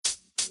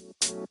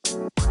CFA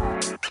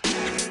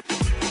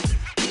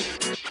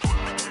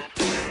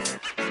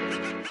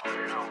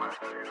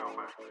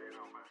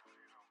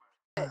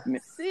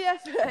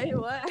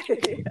way.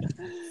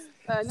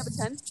 Number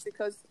 10,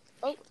 because...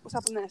 Oh, what's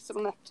happened there?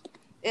 Someone left.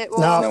 It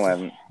was... No, I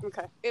haven't.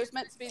 Okay. It was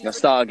meant to be... Let's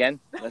start again.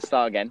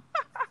 CFA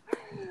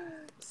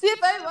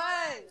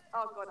way!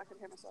 Oh, God, I can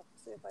hear myself.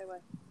 CFA way.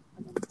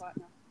 I'm on quiet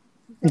now.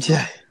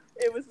 Yeah.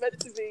 It was meant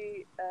to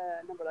be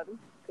number 11,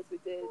 because we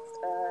did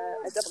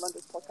a Double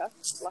Unders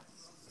podcast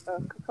a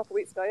couple of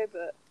weeks ago,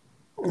 but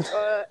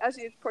as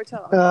you probably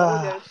tell,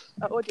 our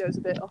audio is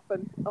a bit off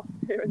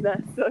here and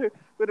there, so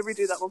we're going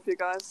to redo that one for you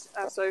guys.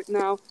 So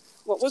now,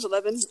 what was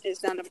 11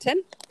 is now number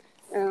 10.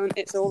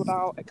 It's all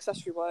about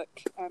accessory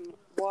work and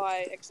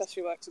why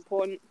accessory work is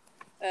important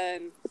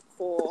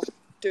for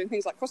doing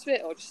things like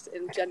CrossFit or just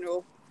in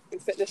general in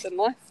fitness and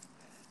life.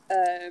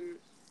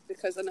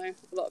 Because I know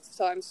a lot of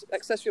times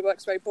accessory work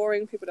is very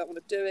boring. People don't want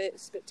to do it.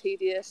 It's a bit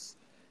tedious.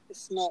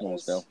 It's not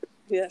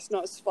it's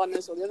not as fun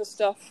as all the other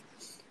stuff.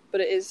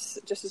 But it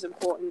is just as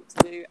important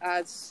to do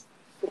as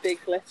the big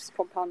lifts,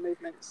 compound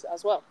movements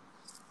as well.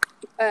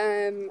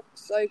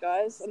 So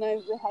guys, I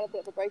know we had a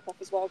bit of a break up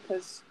as well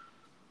because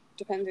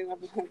depending on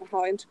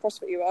how into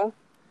CrossFit you are,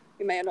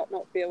 you may or not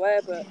be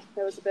aware, but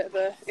there was a bit of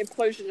an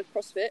implosion of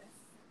CrossFit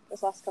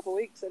this last couple of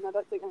weeks, and I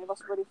don't think any of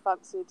us really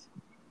fancied.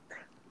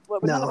 Well,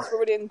 none of us were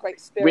really in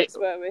great spirits,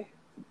 were we?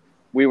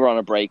 We were on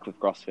a break with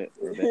CrossFit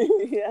for a bit.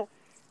 Yeah.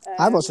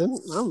 I wasn't.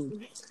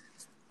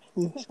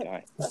 This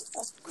guy. But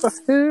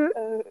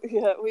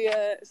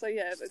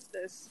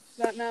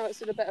now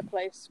it's in a better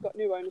place. Got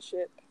new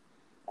ownership,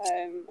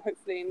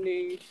 hopefully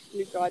new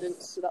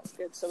guidance, so that's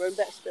good. So we're in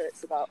better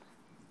spirits about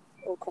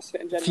all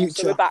CrossFit in general.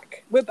 Future. So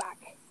we're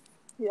back.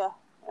 Yeah.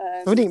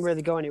 We didn't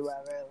really go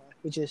anywhere, really.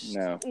 We just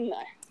No,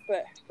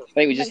 but I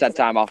think we just had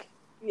time off.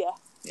 Yeah.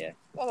 Yeah.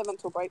 Had a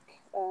mental break.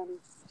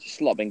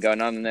 Just a lot been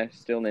going on, and they're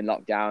still in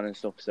lockdown and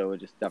stuff, so we're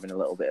just having a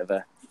little bit of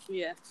a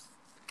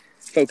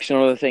focusing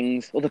on other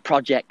things, other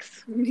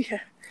projects. Yeah,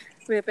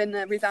 we've been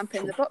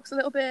revamping the box a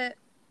little bit.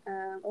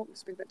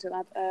 It's been a bit too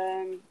loud.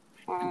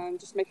 And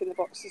just making the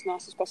box as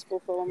nice as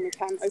possible for when we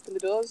can open the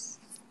doors.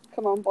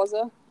 Come on,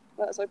 Bozza,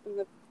 let us open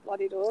the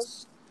bloody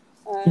doors.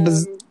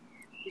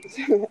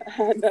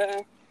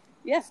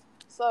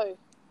 So,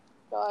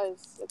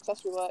 guys,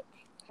 accessory work.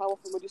 How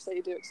often would you say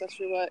you do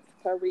accessory work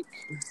per week?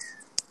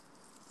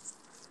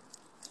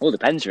 Well, it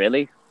depends,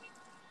 really.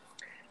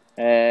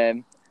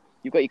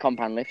 You've got your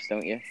compound lifts,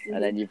 don't you? Mm-hmm.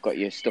 And then you've got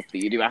your stuff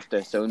that you do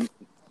after. So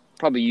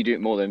probably you do it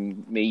more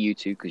than me, you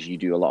two, because you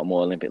do a lot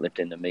more Olympic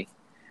lifting than me.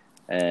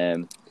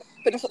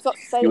 But it's not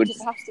to say it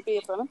just has to be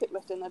for Olympic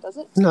lifting, though, does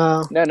it?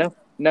 No,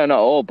 not at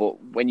all.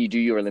 But when you do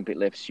your Olympic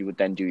lifts, you would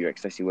then do your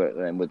accessory work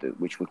then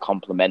which would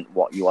complement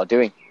what you are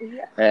doing.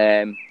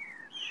 Yeah.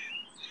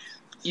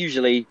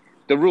 Usually,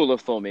 the rule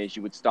of thumb is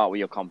you would start with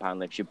your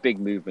compound lifts, your big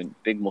movement,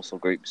 big muscle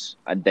groups,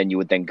 and then you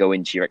would then go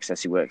into your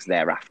accessory works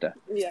thereafter.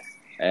 Yeah.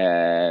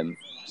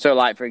 So,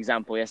 like, for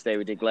example, yesterday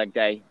we did leg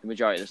day. The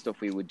majority of the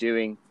stuff we were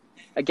doing,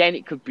 again,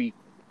 it could be,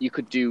 you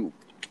could do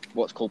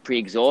what's called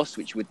pre-exhaust,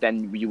 which would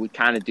then, you would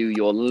kind of do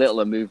your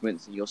littler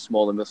movements and your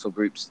smaller muscle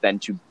groups then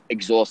to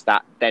exhaust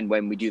that. Then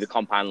when we do the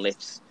compound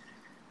lifts,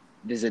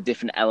 there's a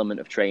different element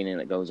of training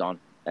that goes on.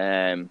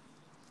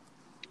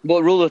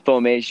 But rule of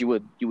thumb is you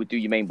would do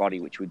your main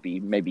body, which would be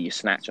maybe your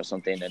snatch or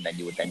something, and then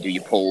you would then do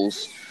your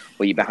pulls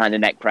or your behind the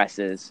neck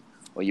presses,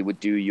 or you would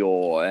do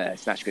your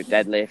snatch grip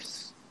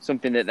deadlifts,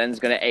 something that then is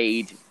going to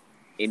aid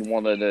in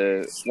one of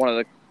the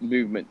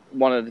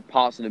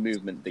parts of the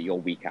movement that you're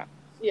weak at.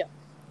 Yeah,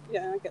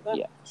 I get that.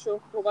 Yeah.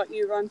 Sure. What about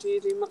you, Ryan? Do you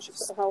do much of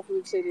how often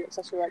would you say do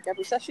accessory work?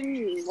 Every session?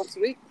 Once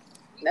a week?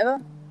 Never?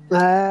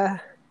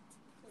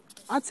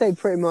 I'd say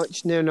pretty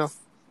much near enough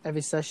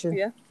every session.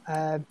 Yeah.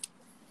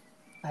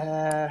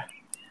 To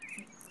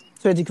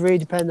a degree,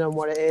 depending on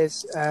what it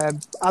is.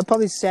 I'd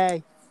probably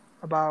say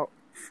about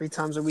 3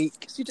 times a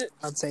week. You do.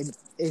 I'd say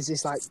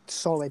it's like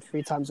solid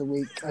 3 times a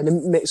week,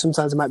 and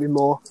sometimes it might be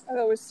more. I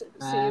always see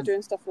you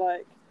doing stuff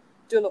like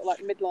do a lot like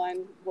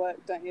midline work,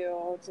 don't you?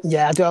 Or just...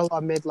 Yeah, I do a lot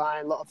of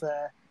midline, a lot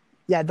of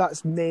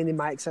that's mainly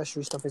my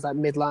accessory stuff is like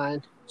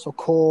midline, so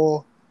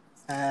core,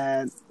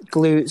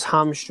 glutes,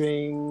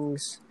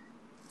 hamstrings,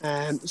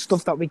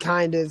 stuff that we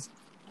kind of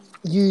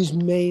use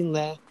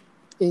mainly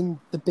in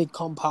the big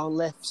compound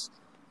lifts.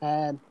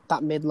 That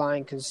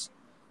midline, because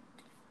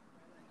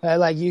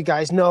like you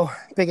guys know,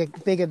 bigger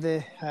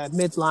the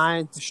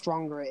midline, the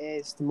stronger it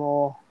is, the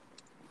more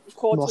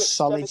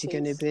solid you're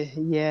going to be.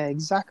 Yeah,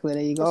 exactly.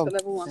 There you go.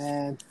 That's the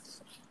level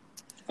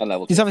 1.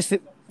 Level 2.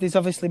 There's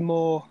obviously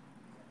more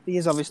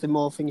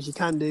things you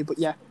can do, but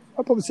yeah,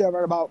 I'd probably say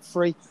around about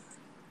 3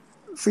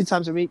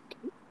 times a week.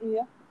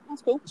 Yeah,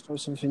 that's cool. It's probably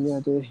something I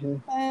do.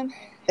 Yeah.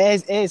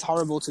 It is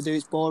horrible to do.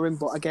 It's boring,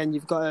 but again,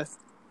 you've got to.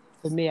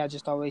 For me, I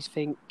just always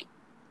think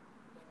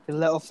the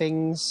little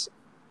things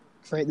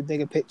create the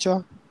bigger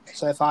picture.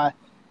 So if I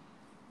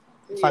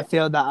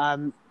feel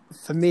that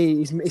for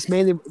me, it's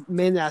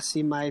mainly I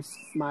see my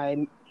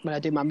when I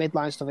do my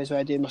midline stuff is where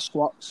I do my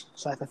squats.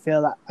 So if I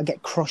feel that I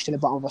get crushed in the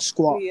bottom of a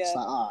squat, it's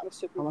like, that's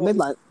super my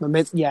important.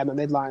 midline, my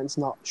midline's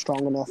not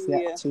strong enough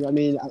yet. Yeah. So you know what I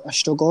mean, I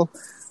struggle.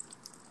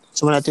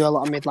 So when I do a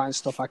lot of midline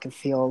stuff, I can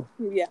feel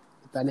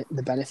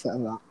the benefit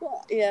of that.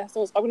 Well, yeah,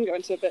 so I wouldn't go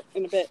into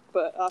in a bit,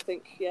 but I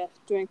think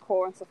doing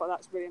core and stuff like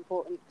that's really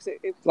important because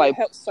it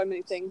helps so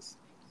many things.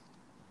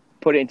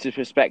 Put it into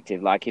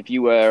perspective, like if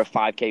you were a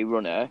 5k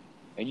runner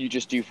and you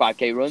just do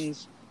 5k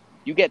runs,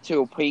 you get to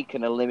a peak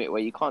and a limit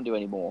where you can't do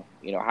any more.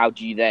 You know, how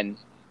do you then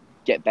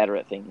get better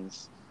at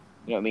things?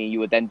 You know what I mean? You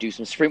would then do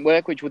some sprint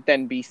work, which would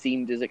then be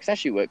seen as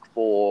accessory work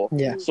for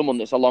someone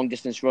that's a long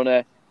distance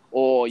runner,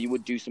 or you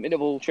would do some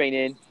interval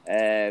training.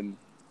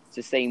 It's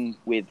the same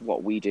with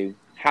what we do.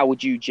 How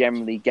would you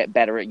generally get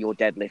better at your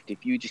deadlift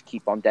if you just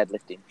keep on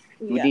deadlifting?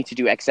 You would need to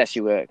do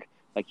accessory work.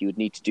 Like you would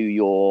need to do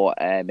your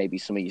maybe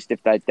some of your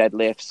stiff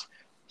deadlifts,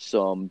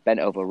 some bent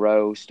over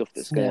row stuff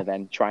that's going to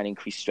then try and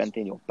increase strength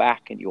in your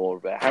back and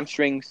your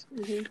hamstrings.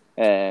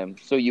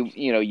 So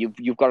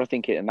you've got to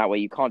think it in that way.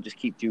 You can't just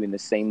keep doing the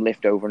same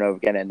lift over and over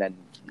again and then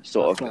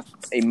sort of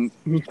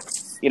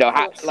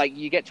like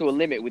you get to a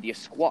limit with your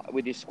squat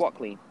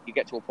clean. You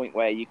get to a point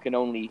where you can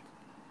only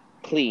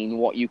clean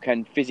what you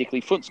can physically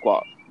front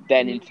squat.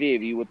 Then in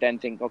theory you would then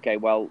think, okay,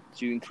 well,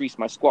 to increase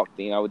my squat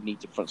clean I would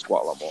need to front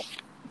squat a lot more.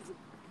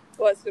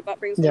 Well, that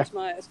brings me to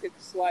my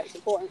why it's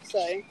important.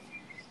 So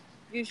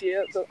usually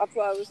I've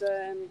got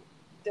a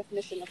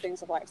definition of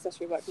things of like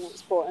accessory work and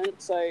what's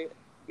important. So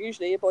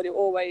usually your body will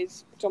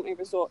always predominantly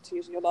resort to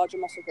using your larger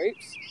muscle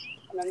groups,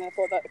 and then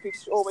therefore that if you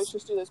always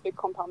do those big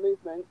compound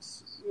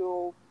movements,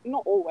 you'll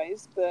not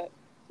always, but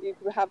you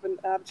have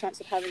a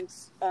chance of having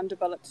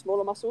developed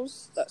smaller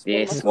muscles.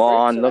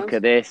 Look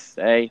at this,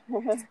 eh?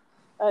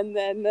 And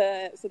then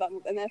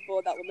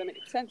therefore that will limit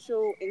your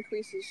potential,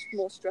 increases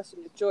more stress on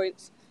your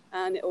joints,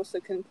 and it also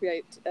can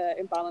create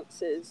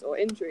imbalances or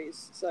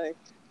injuries. So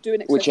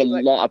doing which a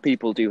lot of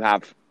people do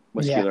have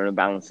muscular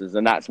imbalances,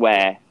 and that's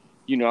where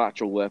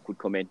unilateral work would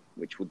come in,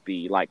 which would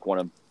be like one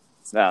of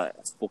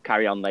we'll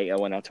carry on later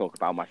when I talk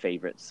about my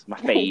faves. So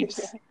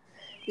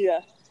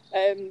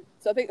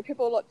I think a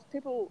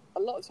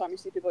lot of time you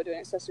see people doing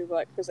accessory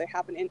work because they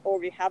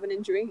already have an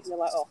injury and they're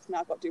like, oh, now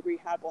I've got to do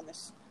rehab on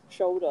this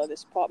shoulder,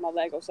 this part of my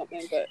leg or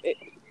something. But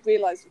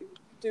realize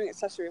doing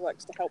accessory work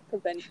is to help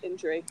prevent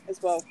injury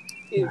as well.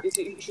 You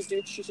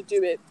should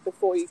do it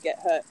before you get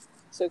hurt,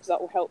 so because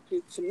that will help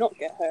you to not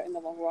get hurt in the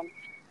long run,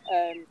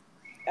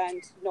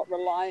 and not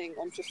relying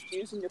on just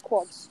using your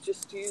quads,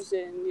 just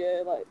using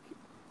your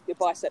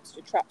biceps,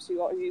 your traps. You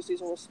got to use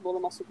these all smaller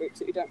muscle groups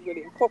that you don't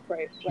really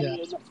incorporate when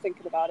you're not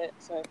thinking about it.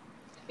 So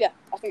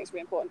I think it's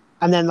really important.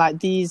 And then like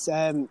these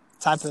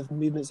type of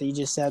movements that you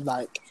just said,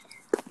 like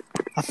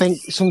I think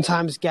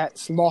sometimes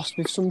gets lost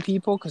with some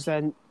people because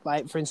then,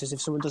 like for instance,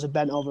 if someone does a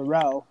bent over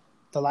row,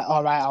 they're like,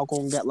 all right, I'll go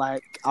and get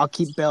I'll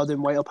keep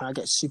building weight up and I'll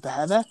get super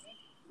heavy.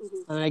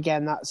 And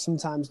again, that's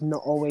sometimes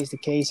not always the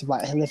case of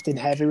like lifting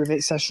heavy with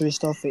accessory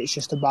stuff. It's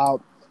just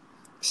about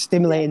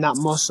stimulating that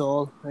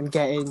muscle and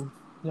getting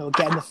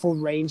the full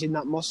range in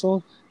that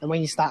muscle. And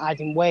when you start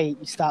adding weight,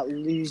 you start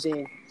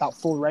losing that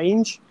full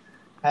range.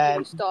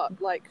 You start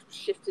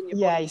shifting your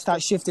body. You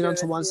start shifting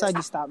onto one side.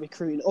 You start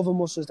recruiting other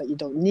muscles that you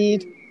don't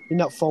need. You're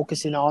not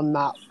focusing on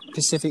that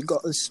specific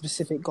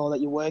goal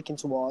that you're working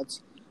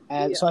towards.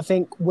 So I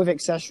think with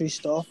accessory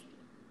stuff,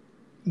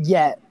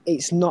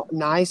 it's not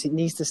nice. It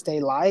needs to stay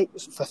light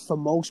for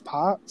most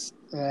parts.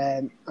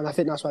 And I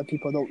think that's why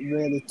people don't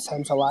really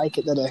tend to like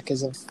it,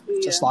 because of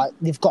just like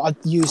they've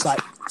got to use like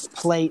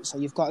plates, or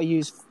you've got to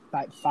use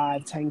like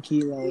 5-10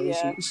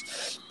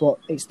 kilos. But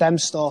it's them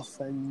stuff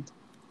and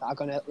that are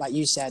gonna, like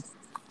you said,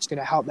 it's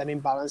gonna help them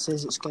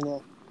imbalances. It's gonna,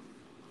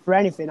 for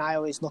anything, I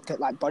always look at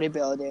like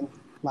bodybuilding.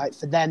 Like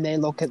for them, they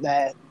look at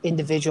their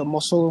individual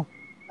muscle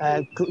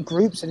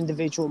groups and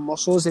individual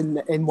muscles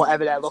in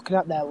whatever they're looking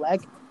at, their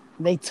leg.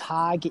 And they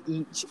target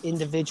each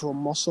individual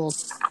muscle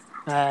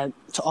to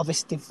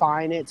obviously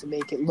define it, to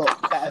make it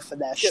look better for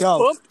their show.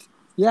 Pumped.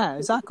 Yeah,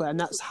 exactly. And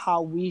that's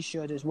how we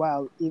should as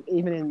well.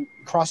 Even in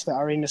CrossFit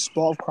or in the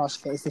sport of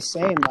CrossFit, it's the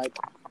same. Like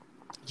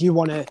you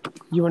wanna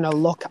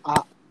look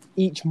at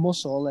each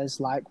muscle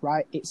as like,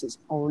 right, it's its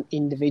own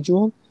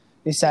individual.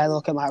 Instead of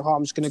looking like,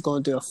 I'm just gonna go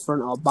and do a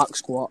front or back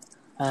squat.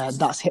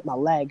 That's hit my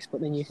legs, but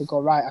then you could go,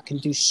 right, I can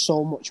do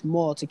so much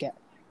more to get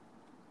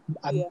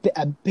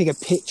a bigger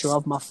picture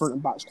of my front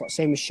and back squat.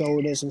 Same with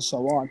shoulders and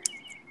so on.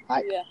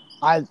 I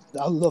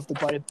love the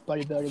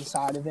bodybuilding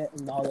side of it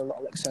and all the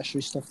little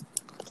accessory stuff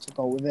to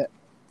go with it.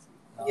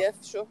 Yeah,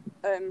 for sure.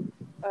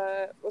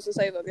 Was to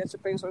say that to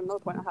bring us on another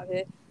point I have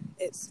here.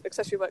 It's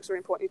accessory work's really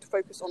important. You need to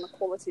focus on the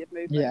quality of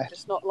movement. Yeah.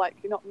 It's not like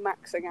you're not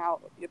maxing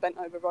out your bent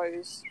over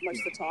rows most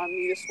of the time.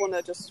 You just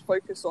want to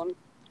focus on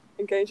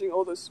engaging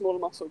all those smaller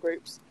muscle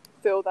groups.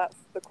 Feel that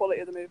the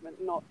quality of the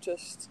movement, not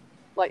just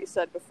like you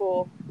said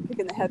before,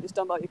 picking the heaviest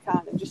dumbbell you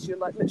can and you're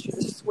literally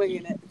just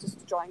swinging it just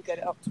to try and get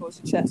it up towards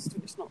your chest.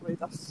 And it's not really,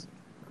 that's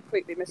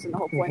completely missing the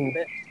whole point of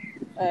it.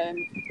 I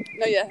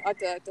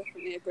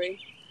definitely agree.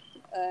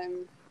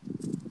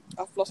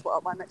 I've lost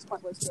what my next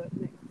point was.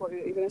 Nick, what were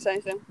you going to say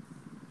anything?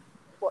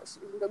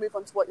 we can move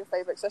on to what your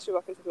favourite accessory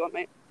work is if you want,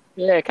 mate.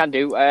 Yeah, I can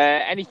do.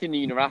 Anything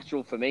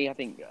unilateral for me, I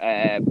think,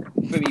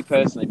 for me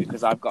personally,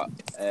 because I've got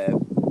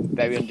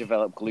very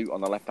undeveloped glute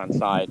on the left-hand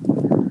side,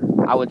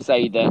 I would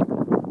say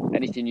that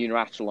anything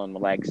unilateral on the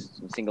legs,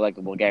 some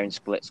single-legged Bulgarian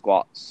split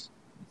squats,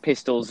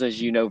 pistols, as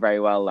you know very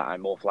well, that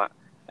I'm awful at,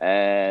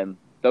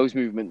 those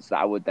movements that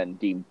I would then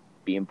deem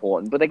be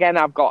important. But again,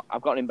 I've got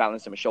an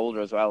imbalance in my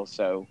shoulder as well,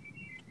 so,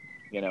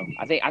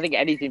 I think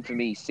anything for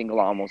me,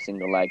 single arm or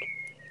single leg,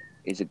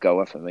 is a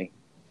goer for me.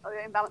 Are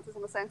your imbalances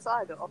on the same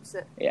side or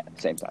opposite? Yeah,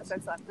 same side.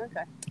 Same side.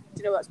 Okay. Do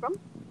you know where that's from?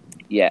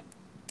 Yeah.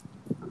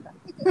 Okay.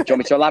 Do you want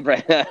me to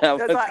elaborate? I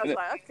was like,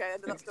 okay,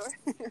 end of that story.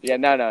 Yeah,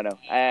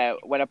 no.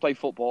 When I played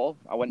football,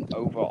 I went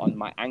over on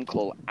my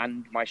ankle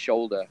and my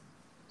shoulder.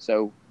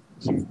 So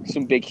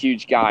some big,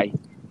 huge guy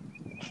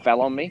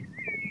fell on me,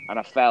 and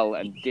I fell,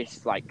 and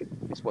this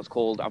what's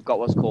called. I've got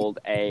what's called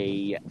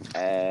a.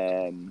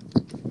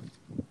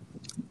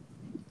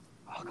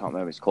 I can't remember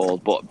what it's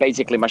called, but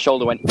basically my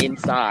shoulder went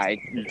inside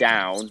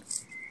down,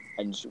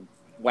 and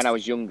when I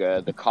was younger,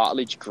 the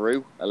cartilage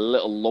grew a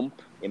little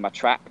lump in my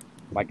trap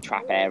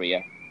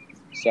area.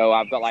 So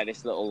I've got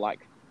this little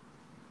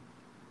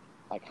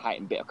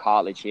heightened bit of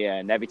cartilage here,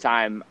 and every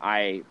time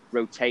I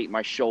rotate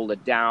my shoulder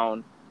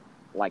down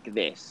like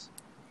this,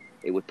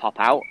 it would pop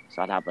out.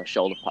 So I'd have my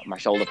shoulder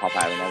pop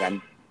out, and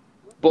again.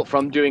 But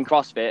from doing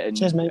CrossFit and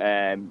Cheers,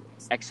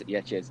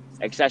 mate. cheers,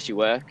 accessory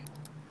work,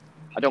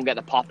 I don't get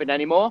the popping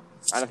anymore,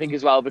 and I think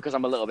as well because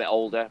I'm a little bit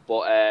older.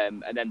 But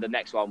and then the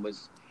next one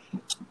was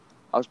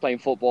I was playing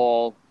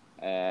football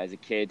as a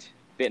kid,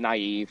 a bit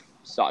naive,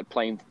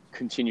 started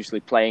continuously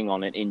playing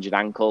on an injured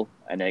ankle,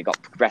 and then it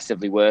got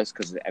progressively worse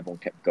because everyone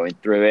kept going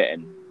through it,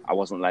 and I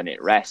wasn't letting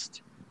it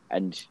rest.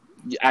 And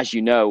as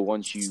you know,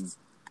 once you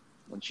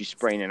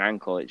sprain an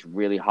ankle, it's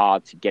really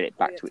hard to get it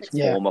back to its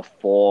former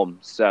form.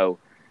 So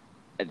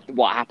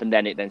what happened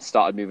then? It then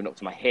started moving up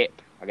to my hip.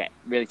 I get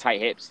really tight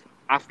hips.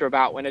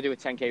 When I do a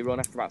 10K run,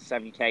 after about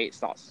 7K, it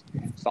starts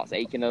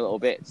aching a little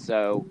bit.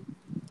 So,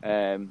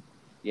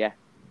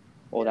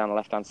 all down the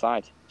left-hand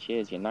side.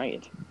 Cheers,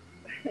 United.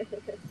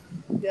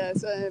 Yeah,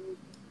 so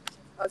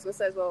I was going to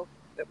say as well,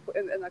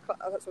 and that's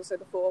what I said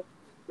before,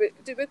 we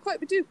do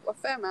a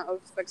fair amount of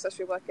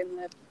accessory work in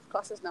the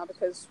classes now,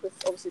 because with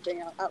obviously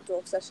being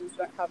outdoor sessions, we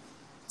don't have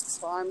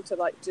time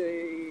to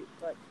do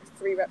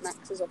 3 rep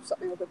maxes of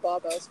something with the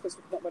barbells, because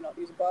we're not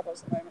using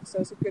barbells at the moment. So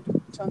it's a good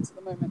chance at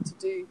the moment to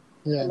do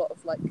a lot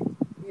of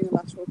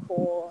unilateral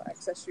core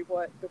accessory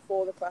work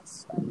before the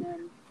class,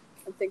 and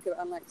think of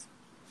and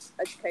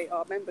educate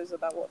our members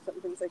about what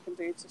certain things they can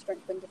do to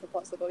strengthen different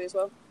parts of the body as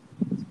well.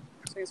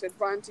 So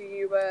Brian, do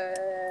you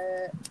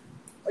are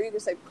you going to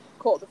say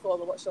core before,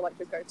 or what's your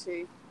your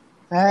go-to?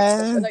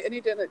 I know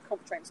you're doing the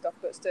comp train stuff,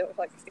 but still, if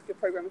you're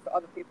programming for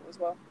other people as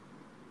well.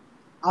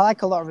 I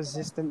like a lot of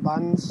resistant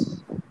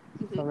bands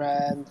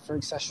for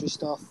accessory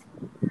stuff,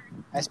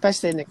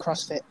 especially in the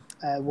CrossFit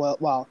world.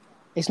 Well,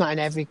 it's not in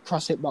every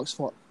CrossFit box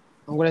foot.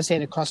 I'm going to say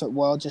in the CrossFit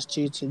world, just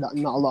due to that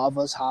not a lot of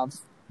us have,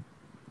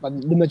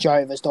 but the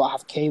majority of us don't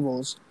have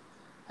cables,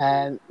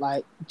 and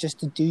just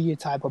to do your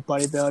type of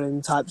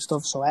bodybuilding type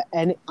stuff. So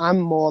I'm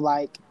more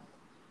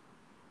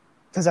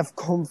because I've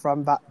come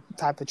from that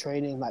type of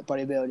training,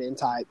 bodybuilding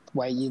type,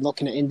 where you're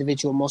looking at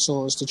individual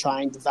muscles to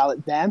try and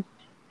develop them,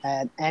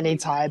 and any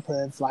type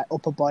of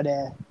upper body,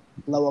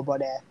 lower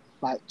body,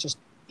 just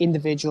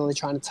individually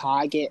trying to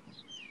target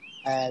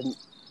that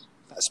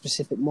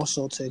specific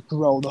muscle to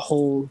grow the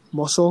whole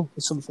muscle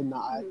is something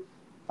that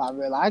I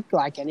really like.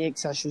 Like any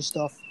accessory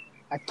stuff,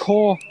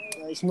 core,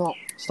 it's not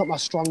my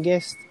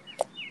strongest,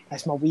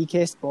 it's my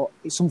weakest, but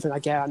it's something I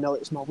know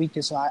it's my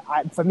weakest. So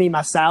for me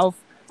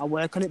myself, I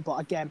work on it. But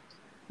again,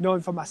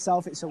 knowing for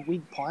myself it's a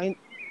weak point.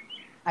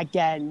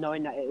 Again,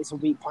 knowing that it's a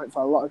weak point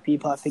for a lot of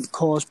people, I think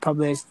core's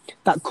probably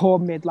that core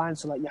midline.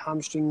 So your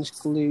hamstrings,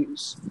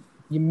 glutes,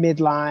 your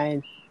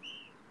midline,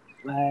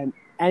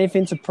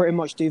 anything to pretty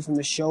much do from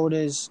the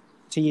shoulders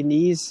to your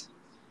knees,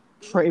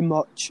 pretty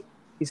much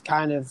is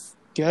kind of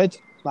good.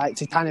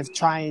 To kind of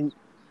try and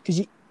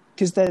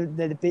because they're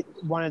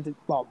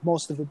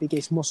most of the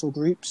biggest muscle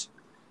groups.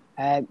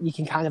 You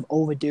can kind of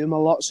overdo them a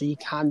lot, so you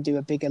can do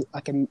a bigger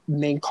a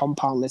main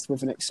compound lift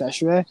with an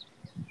accessory.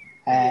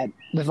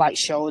 With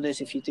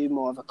shoulders, if you do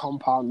more of a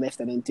compound lift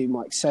and then do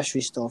more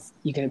accessory stuff,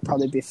 you're going to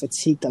probably be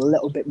fatigued a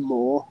little bit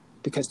more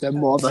because they're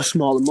more of a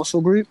smaller muscle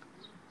group.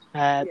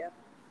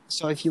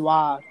 So if you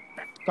are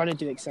going to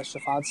do accessory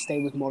stuff, I'd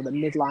stay with more of the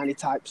midline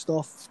type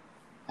stuff,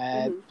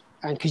 and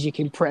because you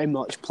can pretty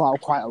much plow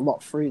quite a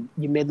lot through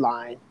your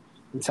midline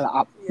until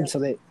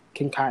it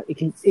can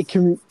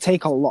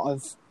take a lot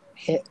of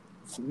hit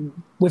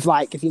with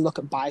if you look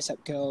at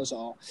bicep curls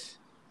or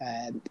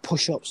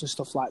push-ups and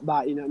stuff like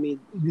that, you know what I mean?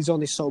 There's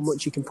only so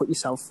much you can put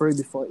yourself through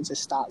before it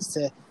just starts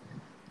to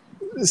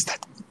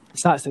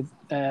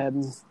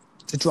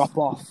drop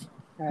off.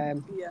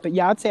 But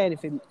I'd say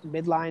anything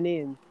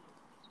midlining and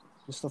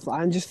stuff like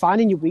that, and just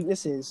finding your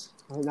weaknesses.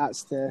 I think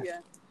that's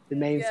the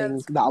main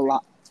thing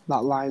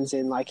that lines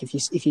in.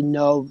 If you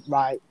know,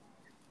 right,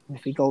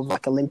 if you go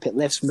like Olympic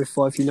lifts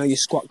before, if you know your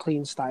squat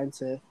clean's starting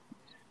to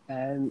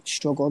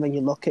struggle, then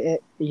you look at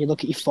it, and you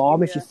look at your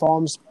form. If your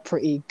form's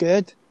pretty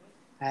good,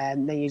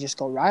 then you just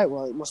go, right,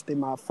 well, it must be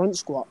my front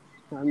squat.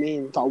 You know what I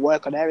mean? Got to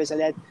work on areas. And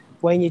then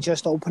when you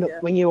just open up,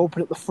 when you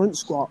open up the front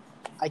squat,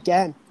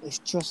 again, it's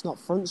just not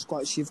front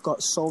squats. You've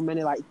got so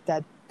many like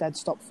dead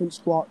stop front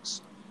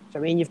squats. I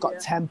mean, you've got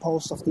tempo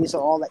stuff. These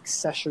are all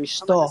accessory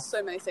stuff. There's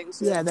so many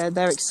things. Yeah,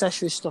 they're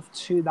accessory stuff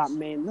to that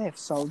main lift.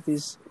 So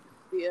there's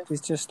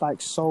just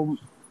like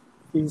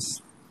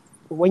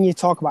when you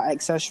talk about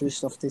accessory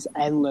stuff, there's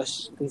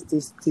endless.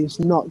 There's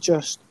not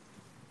just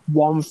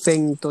one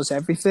thing does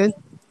everything.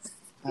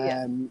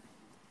 And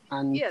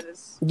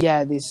there's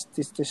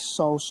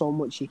so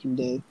much you can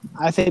do.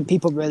 I think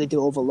people really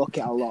do overlook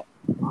it a lot,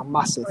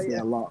 massively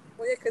a lot.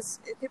 Well, yeah, because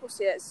people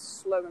see it as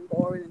slow and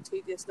boring and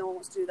tedious. No one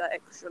wants to do that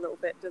extra little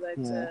bit, do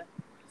they? Yeah.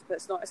 But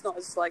it's not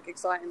as like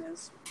exciting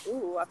as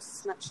I've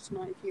snatched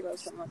 90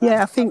 kilos, something like that.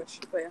 Yeah, I think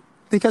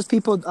because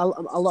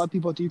a lot of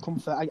people do come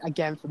for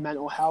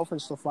mental health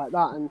and stuff like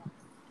that, and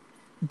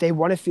they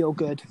want to feel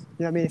good. You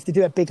know what I mean? If they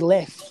do a big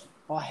lift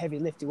or a heavy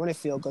lift, they want to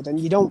feel good, and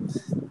you don't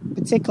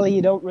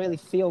really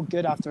feel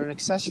good after an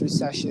accessory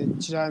session.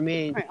 Do you know what I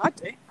mean? I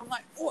do. I'm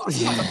like, I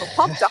smell like a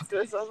pumped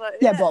afterwards. I was like,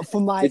 but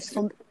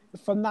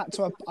from that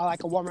to a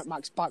 1 rep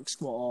max back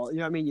squat, or, you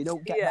know what I mean? You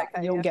don't get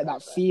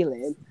that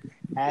feeling.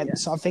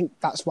 So I think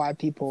that's why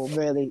people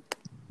really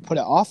put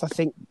it off. I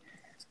think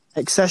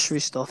accessory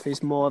stuff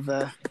is more of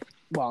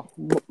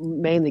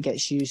mainly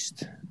gets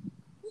used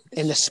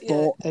in the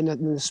sport in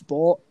the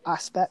sport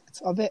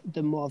aspect of it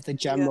than more of the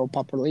general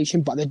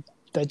population. But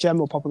the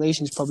general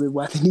population is probably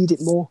where they need it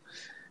more,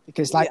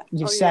 because like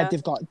you've said,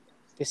 they've got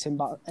this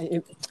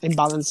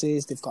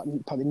imbalances, they've got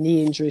probably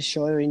knee injuries,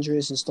 shoulder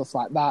injuries and stuff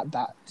like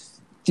that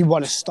you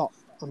want to stop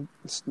and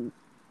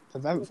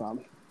prevent from.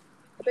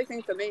 A big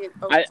thing for me,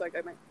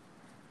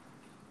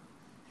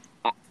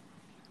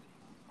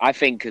 I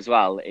think as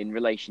well, in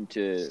relation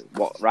to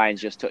what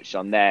Ryan's just touched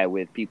on there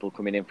with people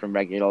coming in from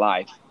regular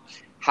life,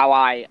 how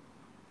I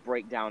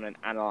break down and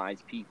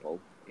analyse people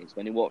is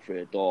when they walk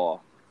through a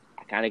door,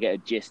 I kind of get a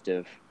gist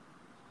of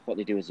what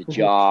they do as a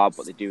job,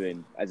 what they're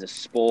doing as a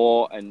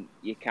sport, and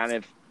you kind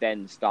of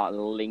then start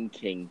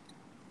linking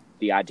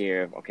the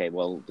idea of, okay,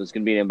 well, there's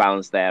going to be an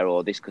imbalance there,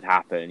 or this could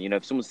happen. You know,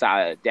 if someone's sat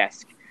at a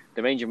desk,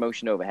 the range of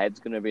motion overhead is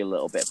going to be a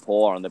little bit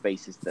poor on the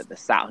basis that they're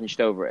sat hunched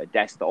over at a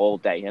desk all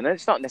day. And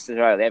it's not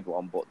necessarily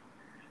everyone, but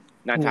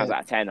 9 times out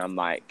of 10, I'm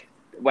like,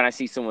 when I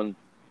see someone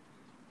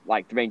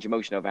like the range of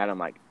motion overhead, I'm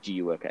like, do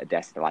you work at a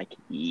desk? They're like,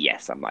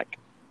 yes. I'm like,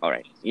 all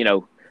right. You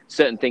know,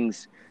 certain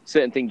things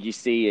you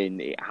see,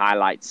 and it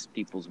highlights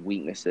people's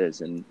weaknesses.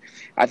 And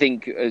I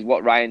think, as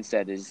what Ryan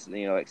said, is,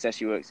 you know,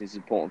 accessory works is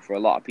important for a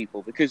lot of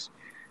people, because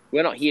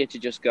we're not here to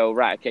just go,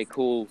 right, okay,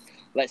 cool,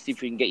 let's see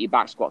if we can get your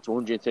back squat to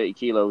 130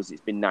 kilos.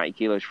 It's been 90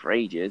 kilos for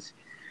ages.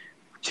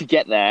 To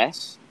get there,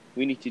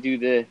 we need to do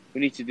the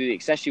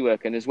accessory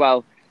work. And as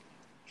well,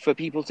 for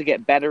people to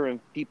get better and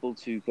people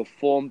to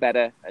perform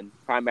better, and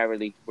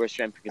primarily we're a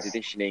strength and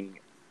conditioning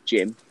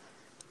gym,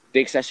 the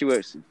accessory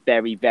work is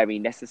very, very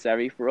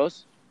necessary for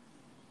us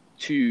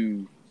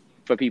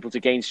for people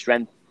to gain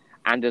strength,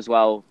 and as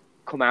well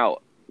come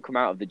out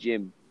of the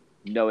gym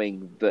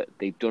knowing that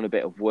they've done a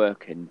bit of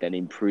work and then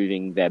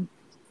improving their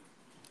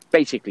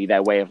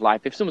way of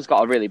life. If someone's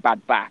got a really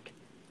bad back,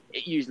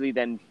 it usually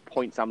then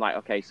points, I'm like,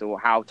 okay, so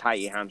how tight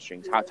are your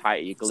hamstrings? How tight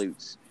are your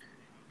glutes?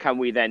 Can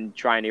we then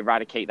try and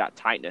eradicate that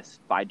tightness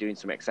by doing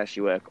some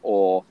accessory work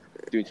or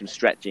doing some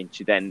stretching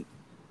to then,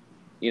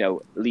 you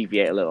know,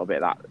 alleviate a little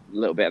bit of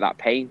that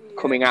pain?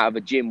 Coming out of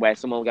a gym where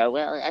someone will go,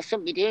 well, I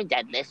shouldn't be doing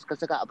deadlifts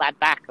because I got a bad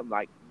back. I'm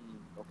like,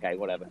 okay,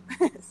 whatever.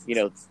 You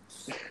know,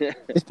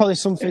 it's probably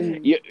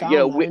something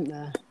isn't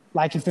there?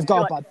 Like if they've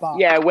got a bad back.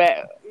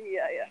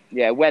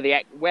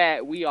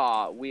 Where we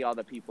are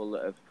the people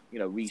that have, you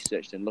know,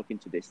 researched and looked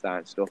into this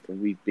science stuff, and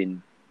we've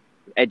been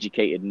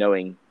educated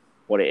knowing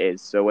what it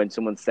is. So when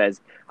someone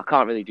says, I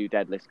can't really do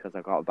deadlifts because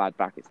I've got a bad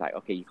back, it's like,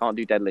 okay, you can't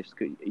do deadlifts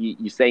because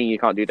you're saying you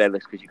can't do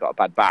deadlifts because you've got a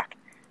bad back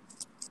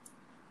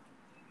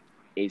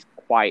is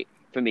quite,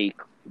 for me,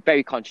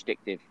 very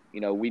contradictory.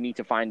 You know, we need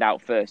to find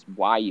out first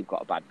why you've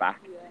got a bad back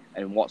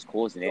and what's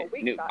causing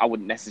it. I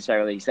wouldn't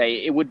necessarily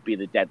say it would be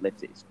the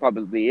deadlift. It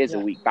probably is a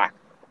weak back.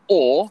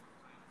 Or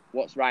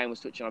what Ryan was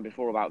touching on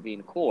before about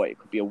being a core, it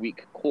could be a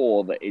weak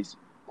core that is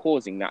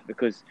causing that,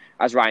 because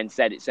as Ryan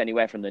said, it's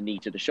anywhere from the knee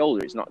to the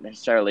shoulder. It's not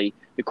necessarily,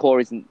 the core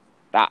isn't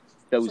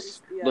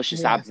those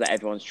luscious abs that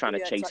everyone's trying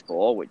to chase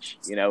for, which,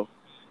 you know,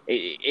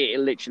 it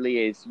literally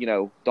is, you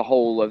know, the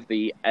whole of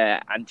the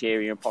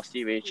anterior and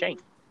posterior chain.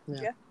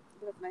 Yeah,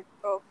 definitely.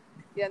 Oh,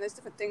 yeah, there's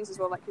different things as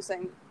well. Like you're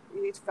saying,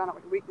 you need to find out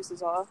what your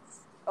weaknesses are.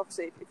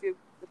 Obviously, if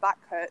the back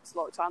hurts a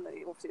lot of the time, then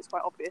obviously it's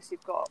quite obvious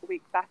you've got a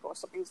weak back, or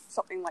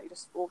something like you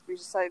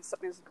just said,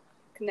 something's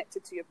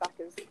connected to your back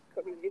is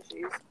causing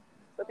issues.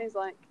 But things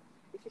like,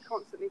 if you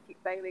constantly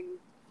keep bailing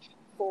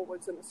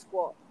forwards in a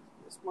squat,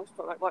 it's most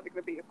likely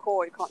going to be your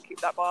core. You can't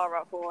keep that bar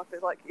up, or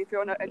if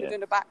you're you're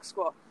doing a back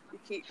squat, you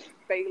keep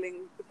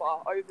bailing the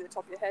bar over the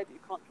top of your head. You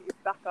can't keep your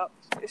back up.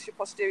 It's your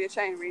posterior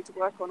chain. We need to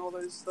work on all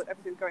those,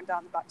 everything going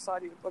down the back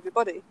side of your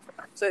body.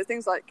 So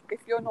things like,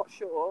 if you're not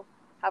sure,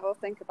 have a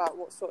think about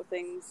what sort of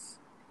things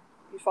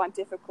you find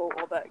difficult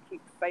or that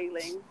keep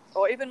failing,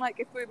 or even like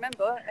if we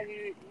remember and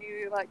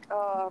you like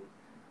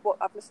what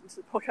I've listened to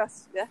the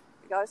podcast, you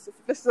guys, if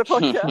you listen to the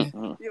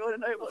podcast, you want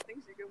to know what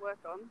things you can work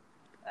on.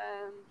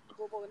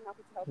 We're more than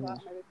happy to help out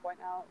and maybe point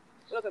out.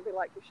 We're not going to be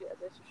like, you shit at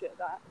this, you shit at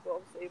that, but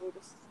obviously we'll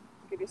just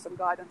give you some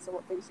guidance on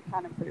what things you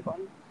can improve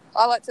on.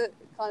 I like to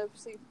kind of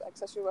see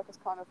accessory work as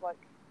kind of like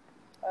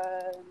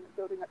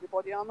building up your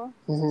body armor.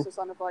 So it's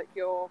kind of like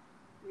you're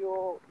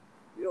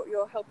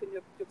helping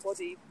your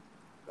body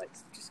like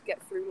just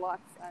get through life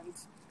and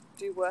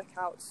do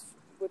workouts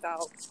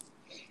without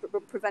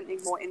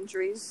preventing more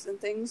injuries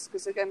and things.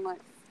 Because again, like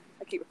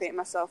I keep repeating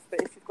myself,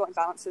 but if you've got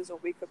imbalances or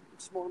weaker,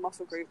 smaller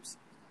muscle groups,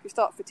 if you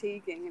start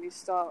fatiguing and you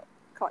start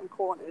cutting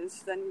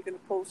corners, then you're going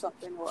to pull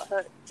something or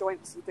hurt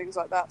joints and things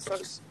like that. So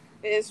it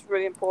is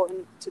really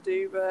important to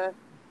do a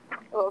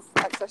lot of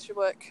accessory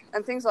work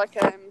and things like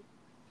you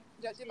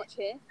don't do much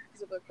here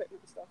because of the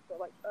equipment and stuff, but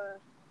like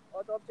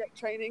odd object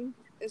training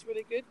is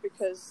really good,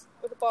 because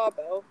with a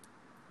barbell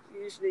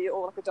usually,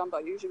 or like a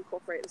dumbbell, you usually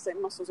incorporate the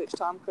same muscles each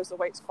time because the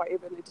weight's quite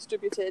evenly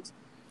distributed.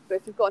 But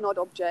if you've got an odd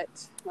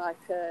object like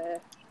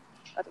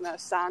I don't know, a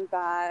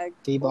sandbag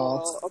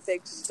or a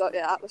big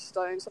Atlas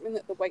stone, something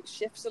that the weight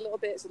shifts a little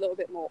bit, it's a little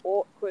bit more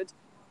awkward,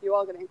 you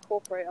are going to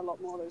incorporate a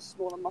lot more of those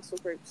smaller muscle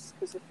groups,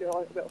 because if you're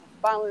like a bit off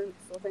balance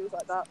or things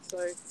like that.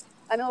 So,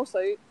 and also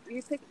if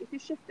you're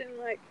shifting,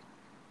 like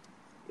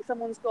if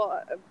someone's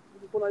got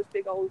one of those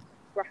big old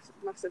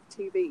massive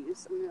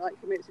TVs, and like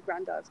your mate's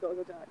granddad's got to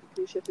go down,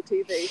 can you shift a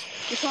TV?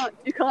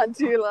 You can't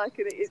do like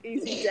an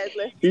easy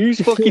deadlift. Whose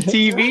fucking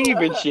TV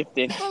even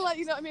shifting? Well, like,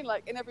 you know what I mean,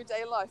 like in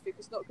everyday life,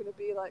 it's not going to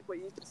be like where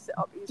you can sit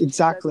up easy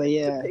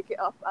to pick it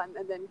up and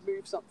then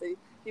move something.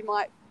 It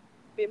might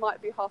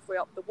be halfway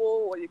up the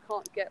wall, or you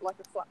can't get like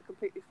a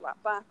completely flat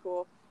back,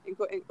 or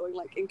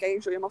like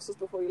engage all your muscles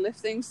before you lift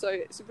things. So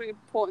it's really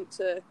important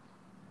to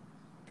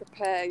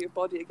prepare your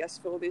body, I guess,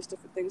 for all these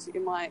different things that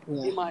you might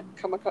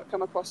come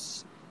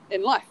across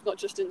in life, not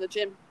just in the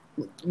gym.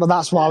 Well,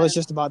 that's what I was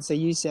just about to say.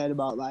 You said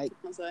about like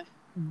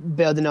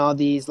building all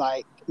these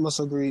like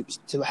muscle groups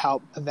to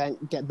help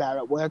get better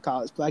at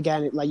workouts. But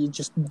again, like you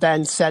just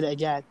then said it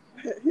again,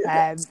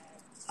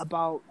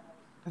 about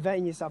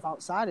preventing yourself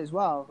outside as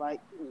well. Like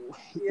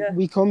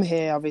we come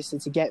here obviously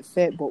to get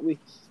fit, but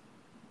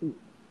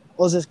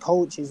us as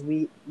coaches,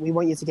 we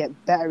want you to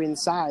get better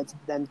inside to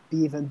then be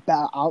even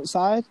better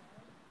outside.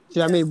 Do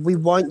you know what I mean? We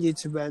want you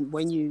to,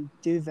 when you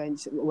do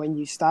venture, when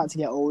you start to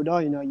get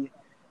older, you know,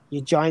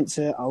 your joints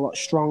are a lot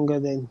stronger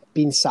than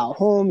being sat at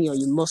home. You know,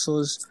 your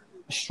muscles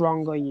are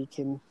stronger. You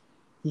can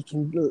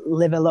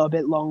live a little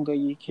bit longer.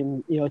 You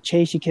can, you know,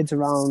 chase your kids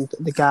around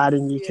the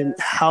garden. You can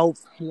help,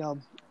 you know,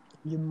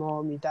 your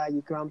mom, your dad,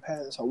 your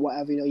grandparents, or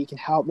whatever. You know, you can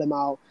help them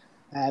out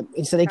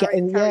instead of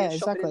getting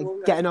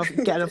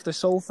off the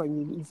sofa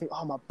and you think,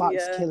 oh, my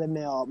back's killing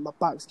me, or my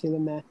back's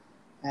killing me.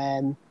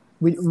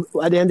 We,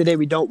 at the end of the day,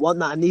 we don't want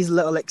that. And these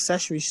little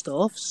accessory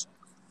stuffs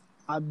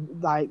are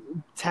like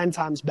 10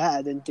 times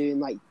better than doing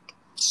like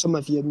some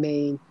of your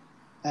main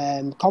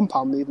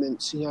compound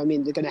movements. You know what I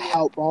mean? They're going to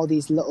help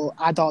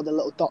add all the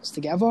little dots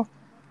together.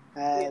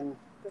 And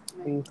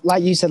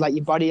like you said, like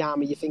your body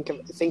armor, you think of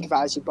it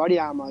as your body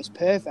armor is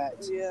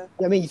perfect. Yeah. You know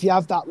what I mean? If you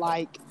have that,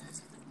 like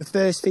the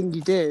first thing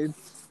you do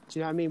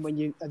you know what I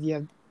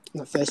mean?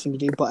 Not first thing you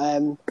do, but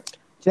do you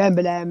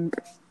remember them?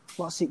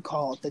 What's it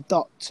called? The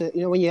dot.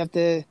 You know when you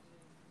have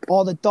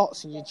all the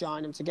dots and you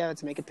join them together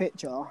to make a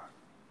picture.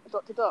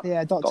 Dot to dot.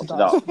 Yeah, dot to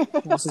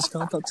dot. What's this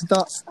called? Dot to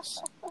dot.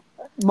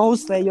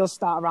 Mostly, you'll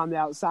start around the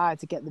outside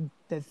to get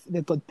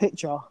the good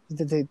picture,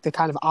 the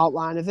kind of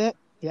outline of it.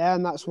 Yeah,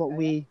 and that's what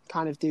we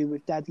kind of do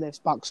with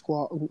deadlifts, back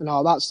squat, and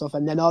all that stuff.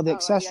 And then all the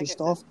accessory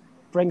stuff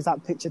brings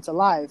that picture to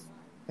life.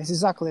 It's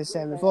exactly the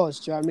same with us.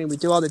 Do you know what I mean? We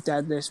do all the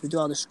deadlifts, we do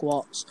all the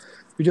squats,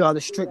 we do all the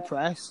strict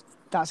press.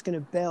 That's going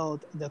to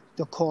build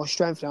the core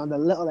strength, and the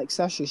little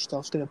accessory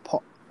stuff's going to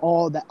put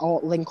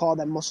link all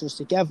their muscles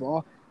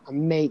together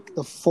and make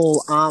the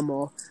full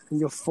armor and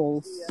your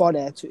full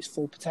body to its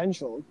full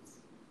potential.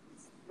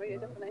 Yeah,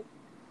 definitely.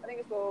 I think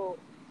it's all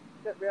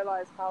that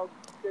realise how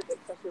good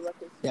accessory work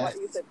is. Yeah. Like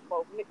you said,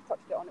 well, Nick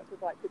touched it on it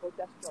with like people's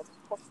desk jobs,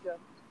 posture,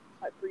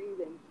 like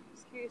breathing.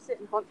 If you sit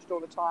and hunched all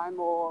the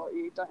time, or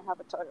you don't have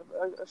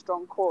a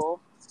strong core,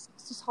 it's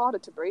just harder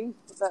to breathe.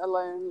 Let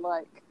alone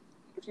like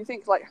if you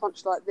think like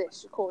hunched like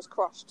this, your core's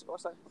crushed.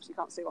 Also, obviously you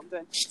can't see what I'm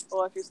doing.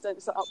 Or if you stand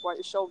upright,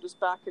 your shoulders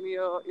back, and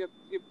your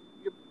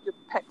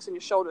pecs and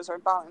your shoulders are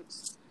in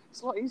balance.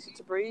 It's a lot easier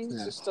to breathe,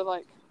 just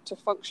to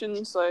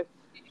function. So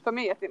for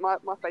me, I think my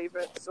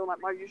favourites, or like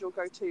my usual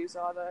go-tos,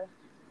 are the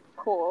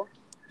core,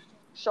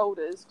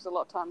 shoulders, because a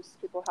lot of times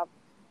people have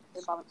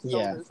imbalanced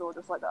shoulders, or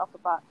just like the upper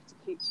back to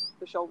keep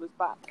the shoulders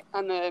back,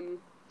 and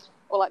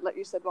or like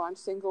you said, Ryan,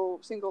 single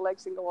leg,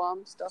 single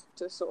arm stuff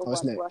to sort of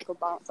work on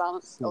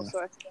balance. Yeah. Also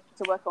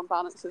to work on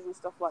balances and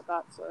stuff like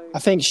that. So I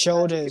think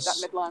shoulders.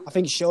 That midline. I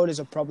think shoulders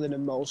are probably the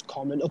most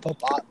common. Upper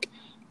back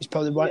is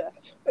probably one.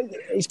 Yeah.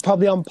 It's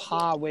probably on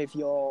par with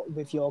your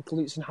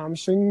glutes and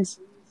hamstrings.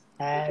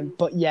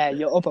 But yeah,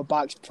 your upper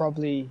back's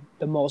probably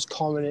the most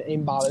common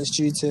imbalance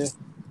due to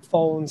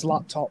phones,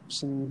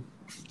 laptops, and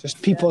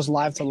just people's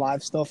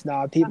life-to-life stuff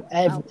now.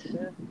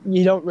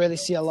 You don't really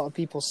see a lot of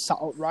people sat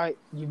upright.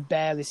 You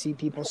barely see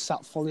people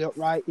sat fully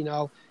upright, you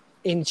know,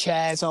 in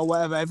chairs or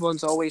whatever.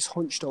 Everyone's always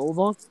hunched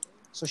over.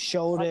 So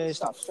shoulders,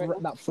 that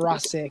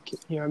thoracic,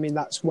 you know what I mean?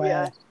 That's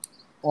where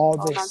all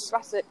this... Man,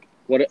 thoracic.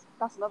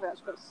 That's another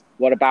aspect.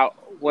 What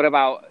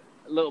about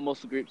little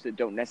muscle groups that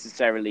don't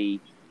necessarily...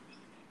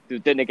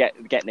 Didn't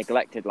get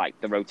neglected,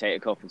 like the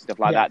rotator cuff and stuff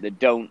like that.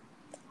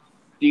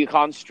 You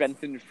can't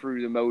strengthen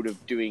through the mode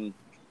of doing,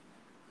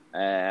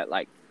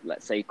 like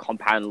let's say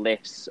compound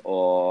lifts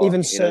or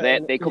even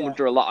they come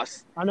under a lot of.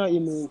 I know what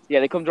you mean.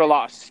 Yeah, they come under a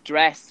lot of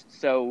stress.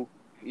 So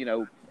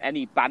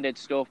any banded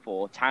stuff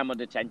or time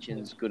under tension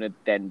is going to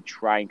then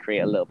try and create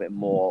a little bit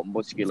more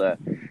muscular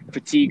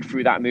fatigue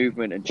through that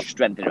movement and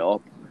strengthen it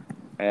up.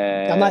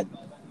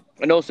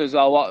 And also as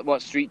well,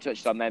 what Street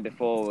touched on there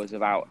before was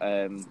about.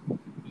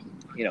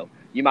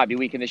 You might be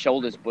weak in the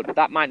shoulders, but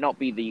that might not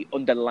be the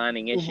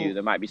underlying issue. Mm-hmm.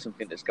 There might be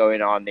something that's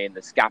going on in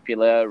the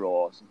scapula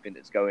or something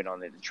that's going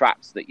on in the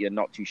traps that you're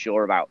not too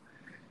sure about.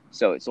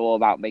 So it's all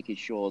about making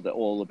sure that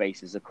all the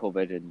bases are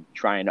covered and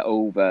trying to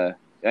not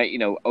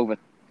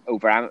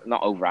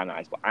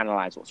overanalyze, but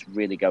analyze what's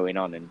really going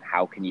on and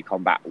how can you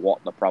combat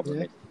what the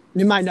problem is.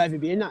 You might not even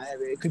be in that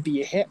area. It could be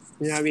your hip.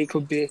 You know what I mean? It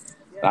could be.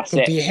 That's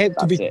could be your hip.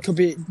 Could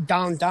be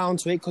down.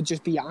 So it could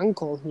just be your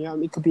ankle. You know what I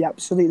mean? It could be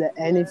absolutely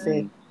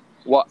anything.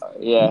 What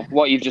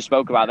you've just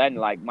spoke about then,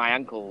 like my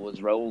ankle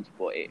was rolled,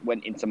 but it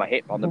went into my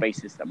hip on the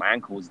basis that my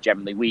ankle was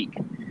generally weak,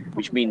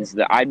 which means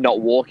that I'm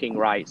not walking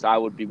right, so I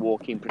would be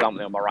walking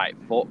predominantly on my right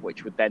foot,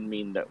 which would then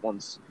mean that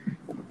once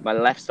my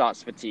left starts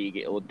to fatigue,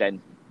 it would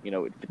then,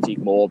 it'd fatigue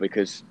more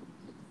because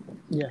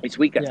it's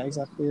weaker. Yeah,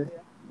 exactly.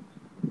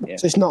 Yeah.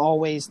 So it's not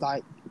always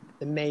like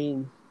the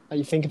main, like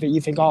you think of it, you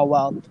think, oh,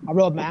 well, I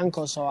rolled my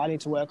ankle, so I need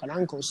to work on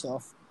ankle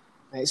stuff.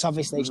 It's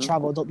obviously it's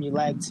travelled up your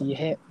leg to your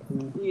hip.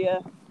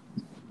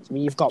 I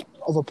mean, you've got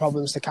other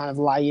problems to kind of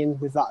lie in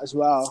with that as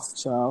well.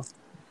 So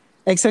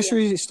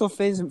accessory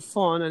stuff isn't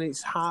fun, and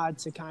it's hard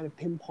to kind of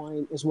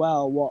pinpoint as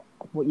well what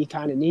you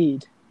kind of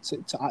need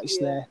to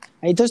actually.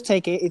 And it does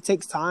it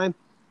takes time.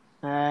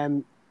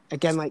 Again,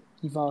 like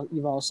you've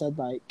all said,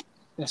 like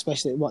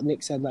especially what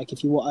Nick said, like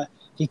if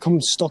you come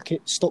stuck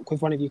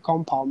with one of your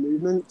compound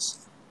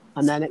movements,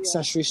 and then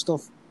accessory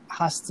stuff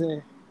has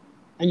to,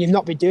 and you've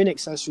not been doing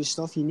accessory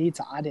stuff, you need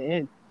to add it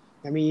in.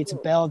 I mean, you need to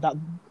build that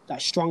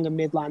stronger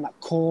midline, that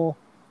core.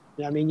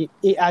 You know I mean,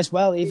 as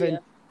well, even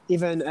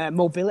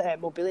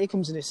mobility. Mobility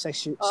comes in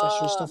accessory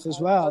stuff as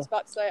well. I was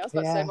about to say,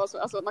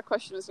 that's what my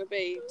question was going to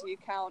be. Do you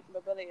count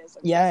mobility as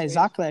accessory? Yeah,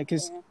 exactly.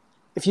 Because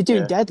if you're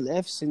doing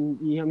deadlifts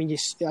and,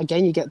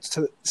 you get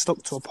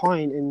stuck to a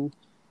point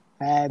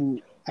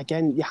and,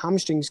 again, your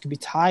hamstrings could be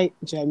tight.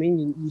 Do you know what I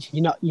mean?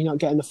 You're not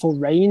getting the full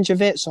range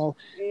of it. So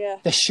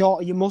the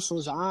shorter your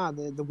muscles are,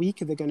 the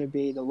weaker they're going to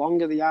be. The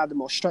longer they are, the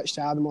more stretched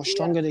they are, the more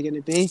stronger they're going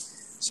to be.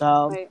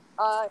 So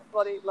I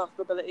bloody love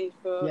mobility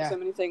for so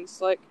many things.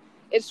 Like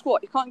in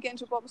squat, you can't get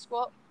into a bottom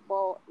squat.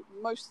 Well,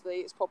 mostly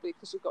it's probably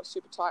because you've got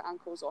super tight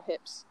ankles or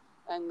hips,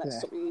 and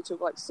that's something you need to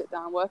like sit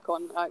down and work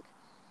on. Like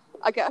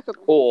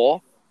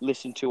or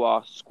listen to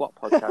our squat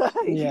podcast.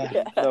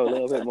 Know a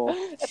little bit more.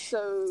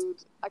 Episode,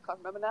 I can't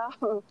remember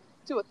now,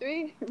 2 or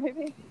 3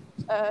 maybe.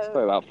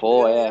 Probably about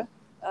 4.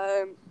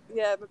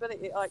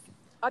 Mobility. Like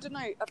I don't know.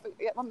 I think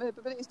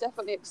mobility is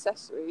definitely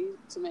accessory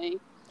to me.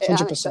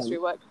 100%. And accessory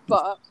work,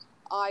 but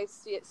I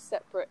see it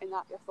separate in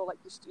that I feel like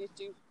you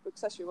do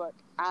accessory work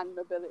and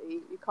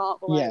mobility. You can't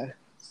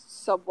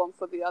sub one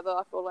for the other.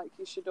 I feel like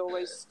you should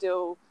always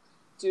still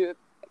do.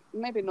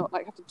 Maybe not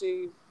like have to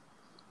do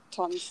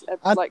tons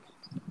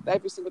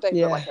every single day,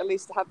 but like at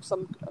least have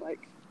some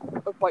like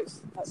of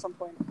both at some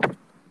point.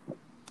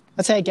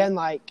 I'd say again,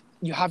 like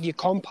you have your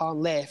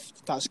compound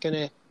lift that's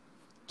gonna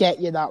get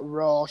you that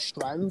raw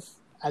strength,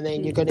 and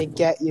then you're gonna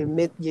get your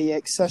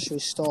accessory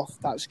stuff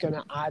that's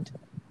gonna add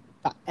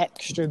that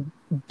extra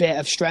bit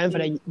of strength,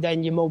 and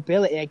then your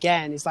mobility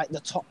again is like the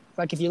top.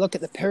 Like if you look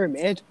at the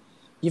pyramid,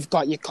 you've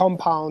got your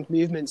compound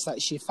movements,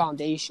 that's your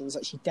foundations,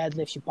 that's your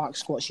deadlifts, your back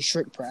squats, your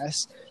strict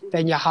press.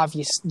 Then you have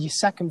your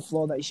second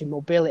floor, that's your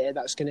mobility,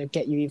 that's going to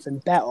get you even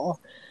better.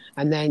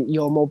 And then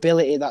your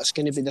mobility, that's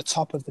going to be the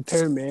top of the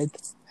pyramid.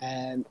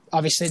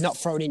 Obviously not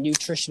throwing in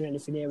nutrition or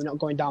anything here, we're not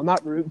going down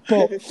that route.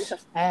 But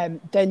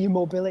then your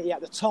mobility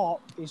at the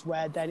top is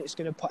where then it's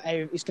going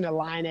to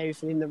line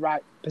everything in the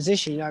right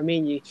position. You know what I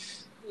mean?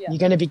 You're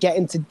going to be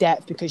getting to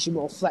depth because you're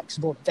more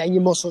flexible. Then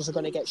your muscles are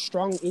going to get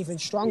even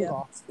stronger.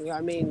 Yeah. You know what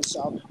I mean?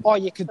 So, or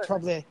you could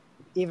probably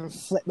even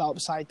flip that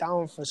upside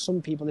down for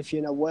some people. If you're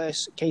in a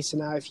worse case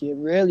scenario, if you're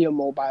really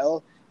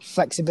immobile,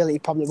 flexibility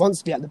probably wants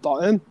to be at the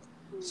bottom.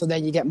 So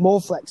then you get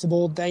more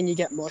flexible, then you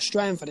get more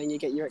strength, and then you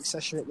get your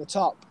accessory at the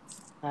top.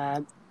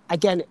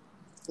 Again,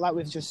 like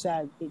we've just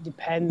said, it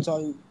depends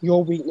on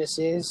your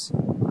weaknesses,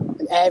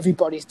 and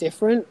everybody's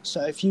different.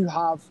 So if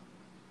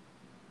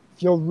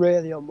you're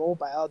really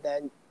immobile,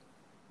 then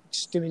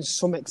just doing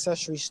some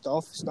accessory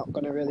stuff is not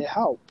going to really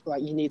help.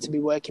 Like, you need to be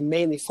working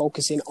mainly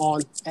focusing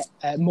on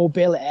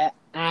mobility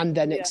and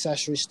then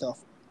accessory stuff.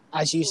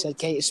 As you said,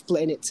 Kate, is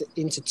splitting it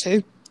into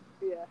two.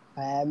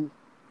 Yeah.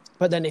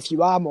 But then if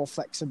you are more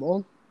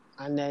flexible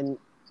and then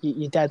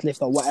your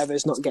deadlift or whatever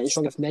is not getting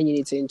stronger, then you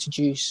need to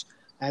introduce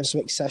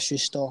some accessory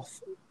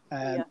stuff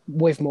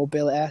with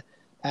mobility.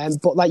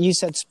 But like you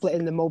said,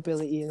 splitting the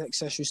mobility and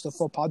accessory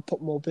stuff up, I'd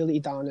put mobility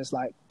down as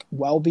like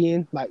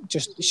well-being, like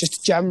it's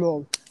just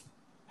general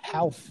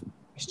health.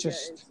 It's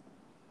just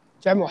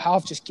general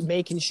health, just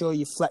making sure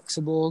you're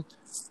flexible.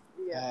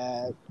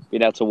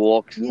 Being able to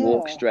walk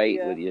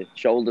straight with your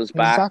shoulders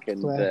back.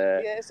 Exactly. And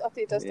I think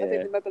it does. I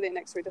think the mobility and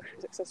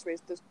accessories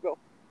does, well,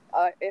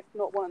 if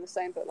not one and the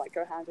same, but like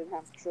go hand in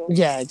hand for sure.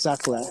 Yeah,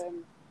 exactly.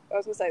 I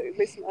was going to say,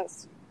 recently,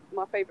 that's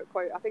my favourite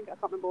quote. I think I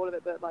can't remember all of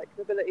it, but like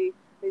mobility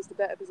leads to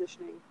better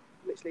positioning,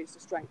 which leads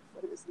to strength. I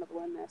think there's another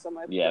one in there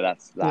somewhere. Yeah,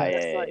 that's one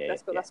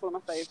of my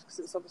favourites, because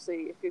it's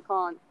obviously if you're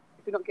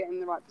not getting in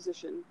the right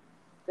position,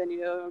 then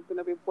you're going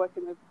to be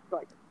working with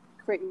like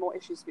creating more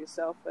issues for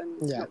yourself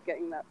and not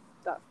getting that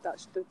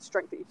the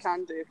strength that you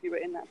can do if you were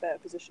in that better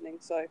positioning.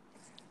 So,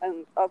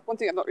 and one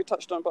thing I've not really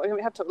touched on, but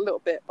we have talked a little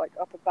bit like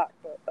upper back,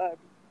 but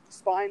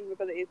spine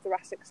mobility,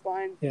 thoracic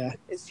spine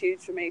is huge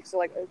for me. So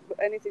like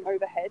anything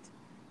overhead,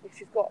 if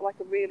you've got like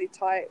a really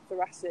tight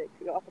thoracic,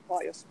 your upper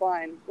part of your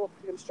spine, you're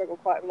going to struggle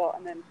quite a lot.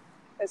 And then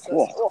it's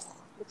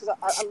because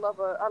I love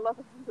a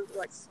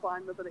like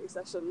spine mobility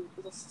session.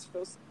 It just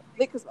feels,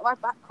 because my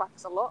back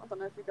cracks a lot. I don't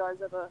know if you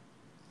guys ever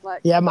like.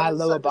 Yeah, my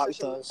lower back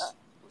does.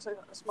 So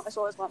it's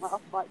always like my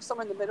upper, like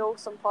somewhere in the middle,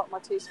 some part of my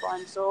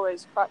T-spine is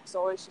always cracks. I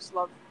always just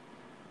love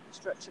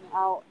stretching it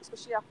out,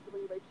 especially after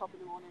when you wake up in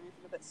the morning and you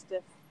feel a bit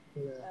stiff.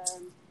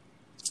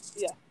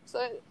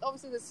 So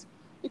obviously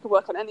you can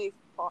work on any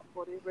part of the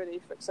body really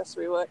for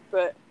accessory work,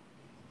 but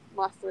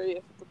my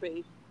three would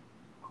be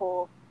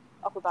core,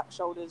 upper back,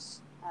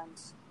 shoulders, and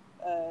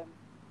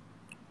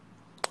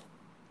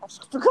I've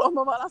just forgotten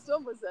what my last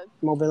one was then.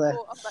 Mobility.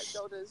 Core, upper back,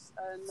 shoulders,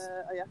 and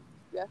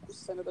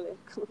just sustainability.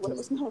 What it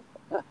was now.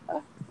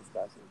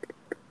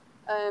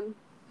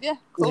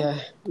 Cool. Yeah,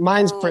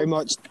 mine's pretty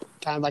much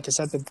kind of like I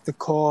said, the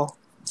core.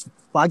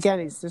 But again,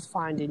 it's just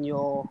finding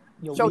your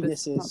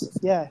weaknesses.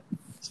 Yeah,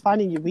 it's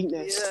finding your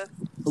weakness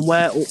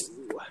and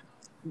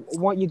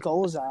what your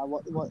goals are.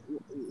 What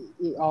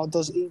it all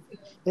does. It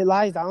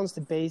lies down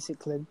to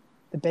basically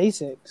the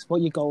basics.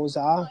 What your goals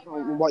are,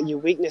 and what your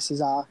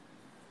weaknesses are.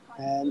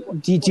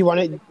 Do you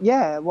want to?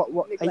 Yeah. What?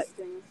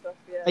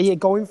 Are you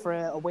going for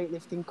a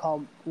weightlifting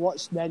comp?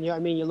 What's then? You know what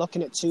I mean? You're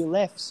looking at 2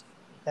 lifts.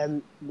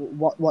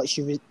 What's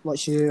your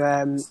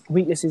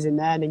weaknesses in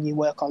there, and then you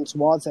work on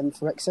towards them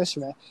for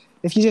accessory.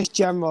 If you're just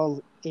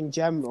in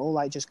general,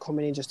 like just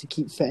coming in just to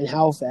keep fit and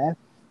healthy,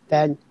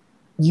 then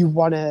you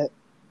want to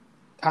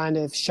kind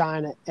of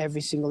shine at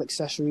every single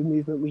accessory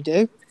movement we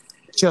do.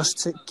 Just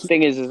to keep...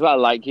 Thing is as well,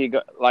 like you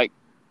got like.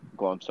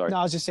 Go on, sorry. No,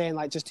 I was just saying,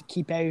 like, just to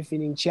keep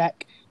everything in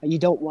check. Like, you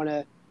don't want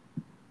to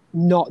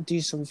not do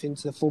something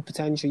to the full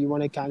potential. You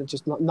want to kind of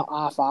just not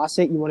half-arse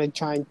it. You want to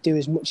try and do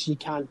as much as you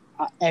can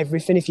at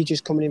everything if you're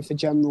just coming in for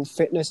general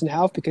fitness and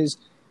health, because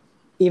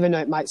even though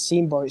it might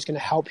seem boring, it's going to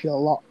help you a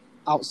lot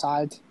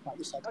outside, like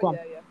we said.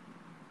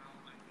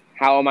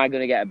 How am I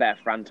going to get a better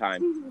Fran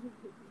time?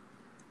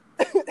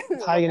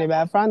 How are you going to get a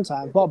better Fran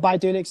time? What, by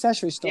doing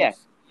accessory stuff?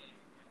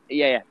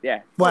 Yeah.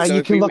 Well, so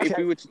you can look at... If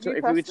we were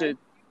to...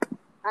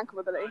 Ankle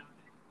mobility.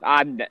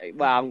 all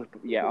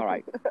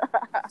right.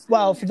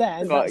 Well, for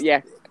them... But,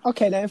 yeah.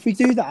 Okay, then if we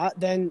do that,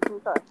 then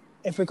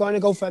if we're going to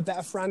go for a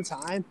better Fran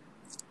time,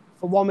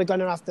 for one, we're going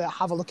to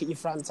have a look at your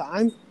Fran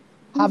time,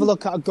 have a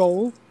look at a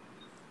goal,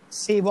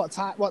 see what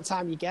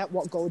time you get,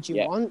 what goal do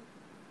you want,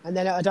 and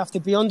then it would have to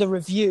be under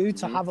review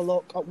to have a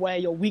look at where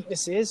your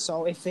weakness is.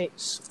 So if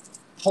it's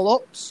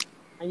pull-ups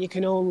and you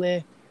can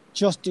only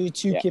just do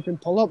 2 keeping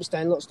pull-ups,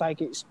 then it looks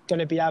like it's going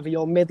to be either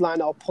your midline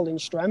or pulling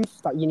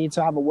strength that you need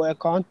to have a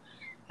work on.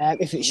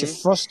 If it's your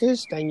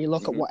thrusters, then you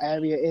look at what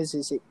area it is.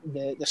 Is it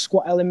the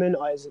squat element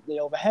or is it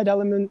the overhead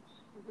element?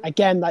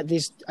 Again, like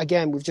this,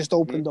 we've just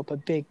opened up a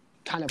big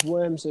kind of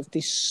worms of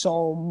this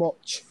so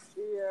much.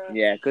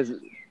 Yeah, because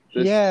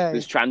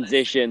there's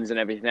transitions and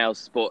everything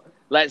else. But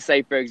let's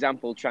say, for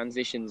example,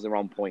 transitions are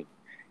on point.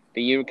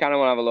 Then you kind of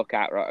want to have a look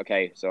at, right,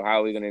 okay, so how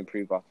are we going to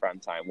improve our Fran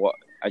time? What,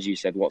 as you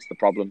said, what's the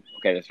problem?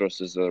 Okay, the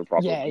thrusters are the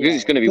problem. Because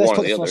it's going to be one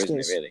or the other, isn't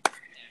it, really?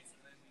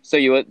 So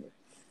you would...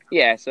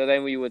 Yeah, so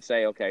then we would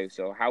say, okay,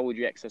 so how would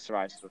you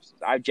exercise thrusters?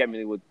 I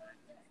generally would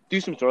do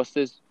some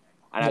thrusters,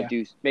 and I'd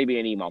do maybe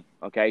an EMOM,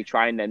 okay?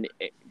 Try and then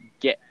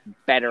get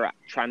better at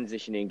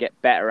transitioning, get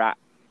better at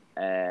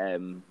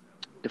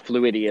the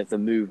fluidity of the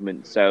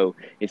movement. So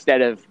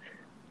instead of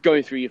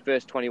going through your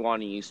first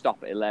 21 and you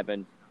stop at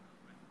 11,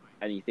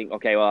 and you think,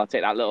 okay, well, I'll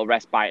take that little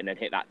respite and then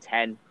hit that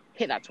 10,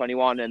 hit that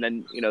 21, and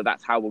then,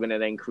 that's how we're going to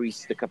then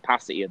increase the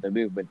capacity of the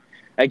movement.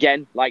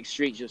 Again, like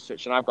Street just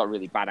touched on, I've got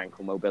really bad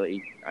ankle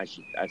mobility, as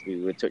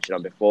we were touching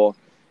on before.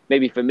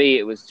 Maybe for me,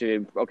 it was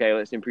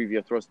let's improve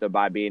your thruster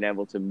by being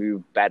able to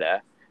move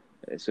better,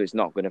 so it's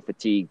not going to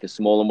fatigue the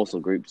smaller muscle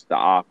groups that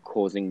are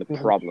causing the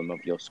problem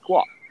of your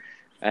squat.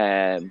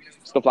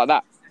 Stuff like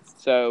that.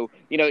 So,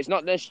 it's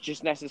not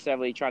just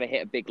necessarily trying to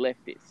hit a big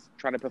lift. It's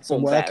trying to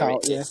perform better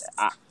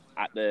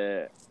at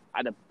the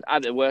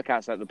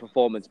workouts, at the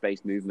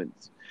performance-based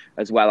movements,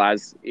 as well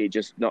as it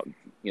just not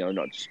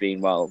just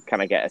being, can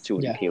I get a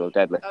 200 kilo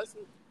deadlift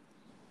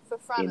for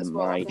Fran as in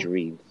well, my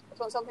dreams.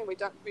 It's something we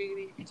don't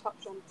really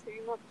touch on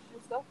too much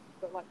and stuff,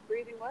 but like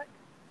breathing work,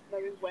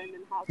 knowing when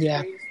and how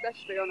to breathe,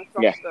 especially on a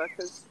thruster,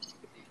 because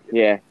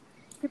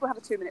people have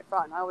a 2-minute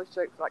Fran. I always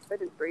joke, like, they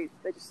didn't breathe,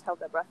 they just held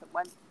their breath and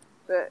went.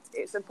 But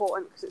it's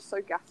important because it's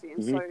so gassy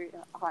and so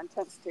high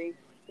intensity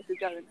if you're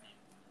going.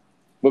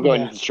 We're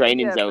going into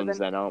training zones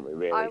then, aren't we,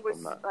 really? I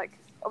was, like,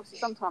 obviously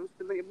sometimes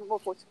the more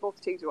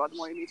fatigued you are, the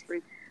more you need to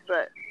breathe.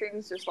 But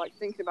things just like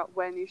thinking about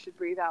when you should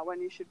breathe out,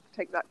 when you should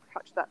catch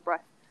that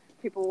breath.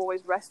 People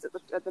always rest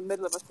at the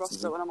middle of a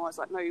thruster, and I'm always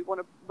like, no, you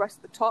want to rest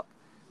at the top.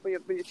 When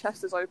your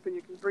chest is open,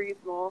 you can breathe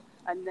more,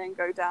 and then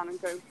go down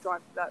and go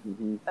drive that.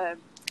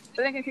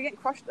 But then if you're getting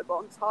crushed at the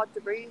bottom, it's hard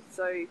to breathe.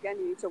 So again,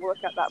 you need to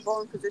work at that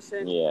bottom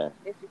position. Yeah.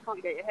 If you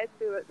can't get your head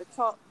through at the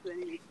top, then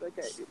you need to look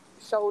at your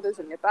shoulders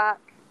and your back.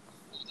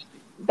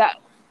 That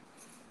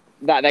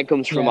then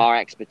comes from our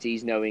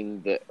expertise,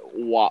 knowing that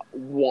what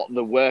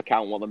the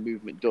workout and what the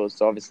movement does.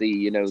 So obviously,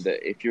 you know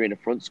that if you're in a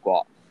front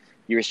squat,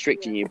 you're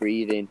restricting your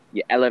breathing,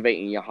 you're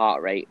elevating your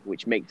heart rate,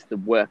 which makes the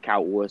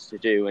workout worse to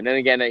do. And then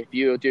again, if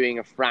you're doing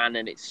a Fran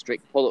and it's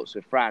strict pull-ups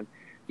with Fran,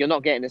 you're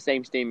not getting the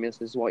same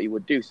stimulus as what you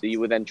would do. So you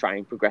would then try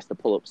and progress the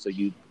pull-ups, so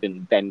you're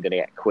then going to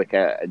get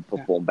quicker and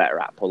perform better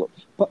at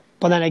pull-ups. But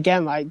then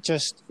again, like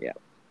just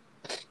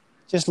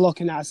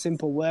looking at a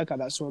simple workout,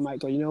 that's someone might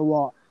go, you know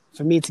what?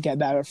 For me to get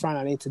better at Fran,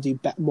 I need to do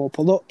more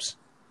pull-ups.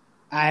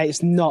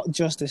 It's not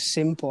just as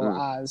simple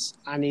as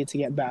I need to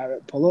get better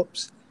at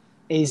pull-ups.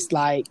 It's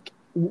like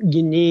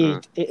you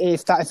need,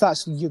 if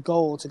that's your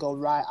goal, to go,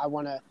 right, I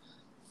want a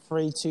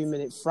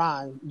 2-minute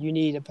Fran, you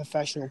need a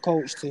professional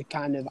coach to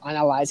kind of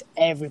analyze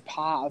every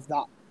part of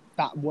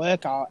that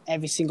workout,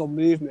 every single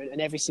movement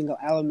and every single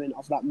element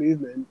of that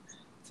movement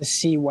to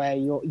see where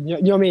you know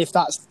what I mean? If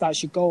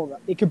that's your goal.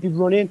 It could be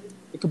running,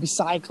 it could be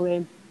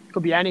cycling, it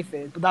could be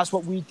anything, but that's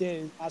what we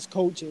do as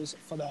coaches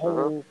for the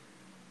whole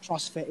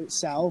CrossFit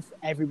itself.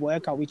 Every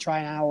workout, we try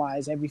and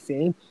analyze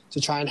everything to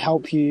try and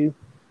help you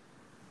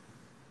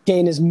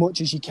gain as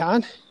much as you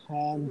can.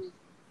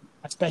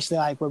 Especially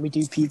like when we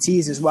do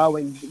PTs as well,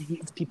 when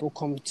people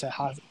come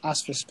to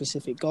ask for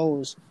specific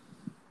goals,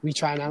 we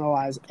try and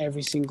analyze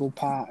every single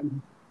part.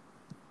 And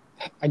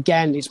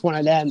again, it's one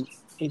of them.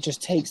 It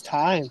just takes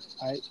time.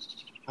 Right?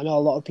 I know a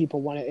lot of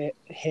people want it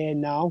here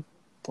now,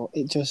 but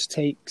it just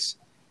takes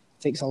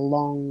a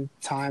long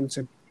time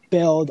to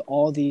build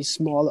all these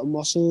small little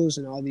muscles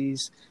and all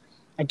these.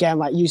 Again,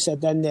 like you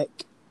said then,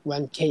 Nick,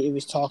 when Katie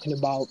was talking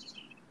about,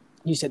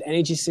 you said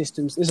energy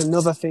systems. There's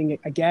another thing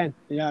again.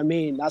 You know what I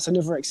mean? That's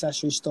another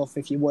accessory stuff.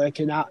 If you're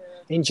working at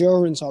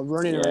endurance or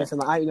running or anything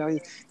like that, you know,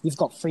 you've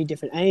got 3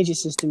 different energy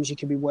systems you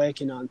could be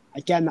working on.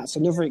 Again, that's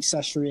another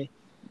accessory.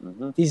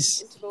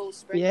 These,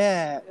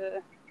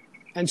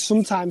 and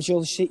sometimes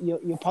you'll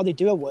probably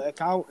do a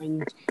workout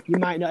and you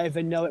might not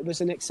even know it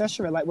was an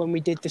accessory. Like when we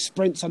did the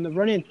sprints on the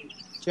running. Do you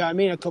know what I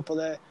mean? A couple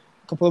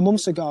of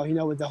months ago, you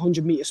know, with the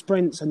 100-meter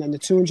sprints and then the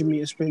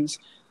 200-meter sprints.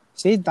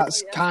 See,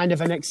 that's kind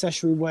of an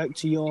accessory work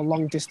to your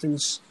long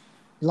distance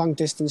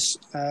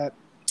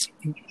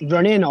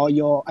running, or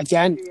your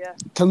can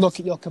look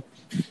at your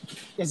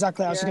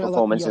exactly. I was going to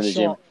look at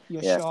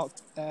your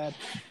short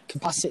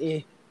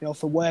capacity, you know,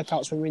 for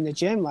workouts when we're in the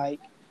gym.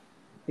 Like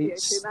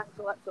it's max,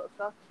 all that sort of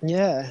stuff.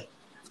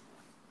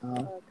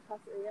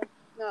 Capacity,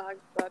 No, I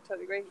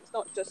totally agree. It's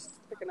not just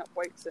picking up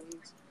weights and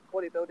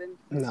bodybuilding.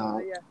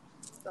 No,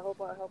 it's a whole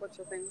bunch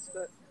of things.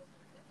 But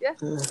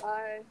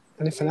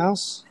anything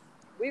else?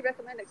 We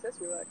recommend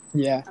accessory work.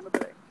 Yeah. I'm a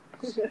bit.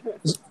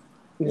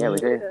 We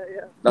do.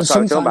 That's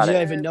sometimes you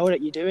don't even know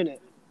that you're doing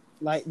it.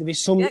 Like there'll be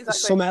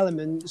some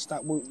elements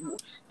that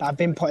have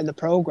been put in the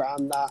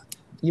program that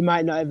you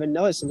might not even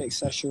know it's an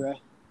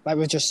accessory. Like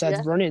we just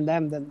said, running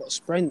them little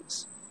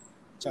sprints.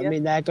 So I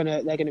mean, they're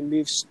gonna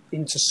move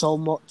into so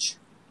much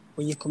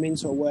when you come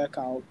into a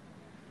workout, and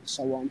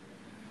so on.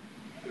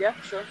 Yeah,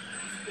 sure.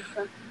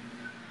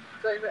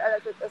 So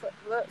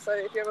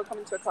if you ever come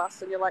into a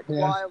class and you're like,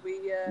 why are we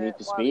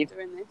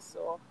doing this,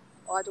 or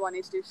why do I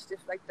need to do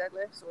stiff leg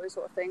deadlifts, or these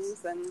sort of things,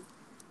 then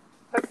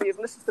hopefully you've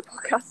listened to the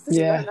podcast and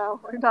you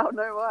now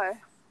know why.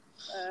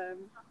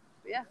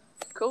 But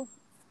cool.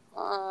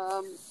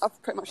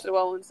 I've pretty much done what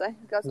I want to say.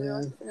 You guys know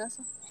anything else?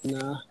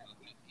 No.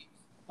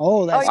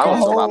 Oh, that's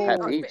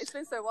it's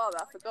been so a while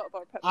that I forgot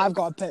about pet peeve. I've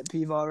got a pet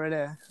peeve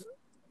already.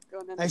 Go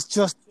on then. It's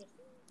just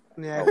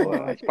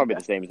it's probably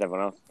the same as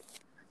everyone else.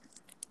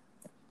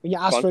 When you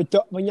ask Go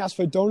for when you ask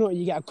for a donut,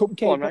 you get a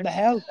cupcake. on, what man. the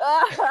hell?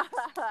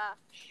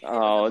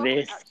 Oh,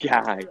 this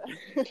guy.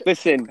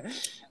 Listen.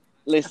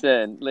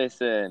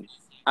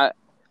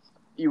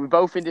 You were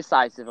both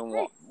indecisive on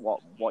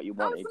what you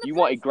wanted. You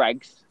wanted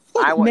Greg's.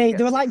 I wanted to Mate, get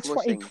they were some like 20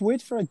 Flushing.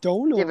 quid for a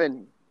donut.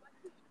 Given.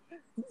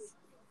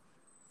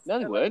 No,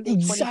 they weren't.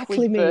 Exactly,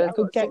 20 quid mate. for I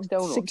could get 6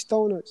 donuts. 6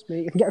 donuts,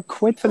 mate. I can get a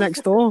quid for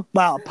next door.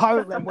 Well,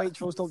 apparently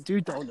Waitrose don't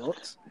do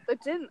donuts. They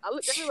didn't. I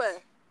looked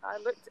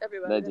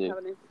everywhere. They They didn't do.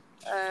 have any.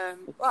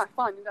 Well,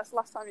 fine. That's the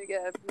last time you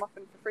get a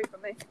muffin for free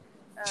from me.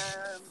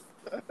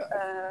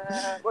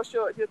 What's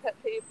your pet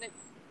peeve, Nick?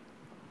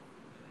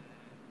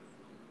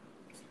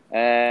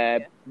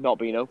 Not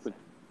being open.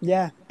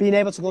 Yeah, being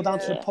able to go down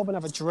to the Yeah. pub and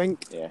have a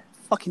drink. Yeah.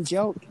 Fucking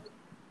joke.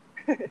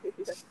 Yeah.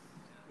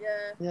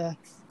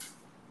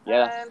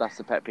 Yeah, that's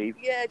the pet peeve.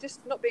 Yeah,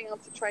 just not being able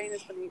to train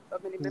as many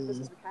members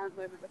as we can at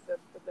the moment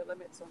with the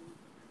limits on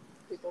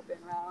people being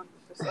around.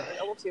 It's just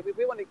obviously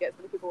we want to get as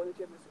many people in the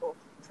gym or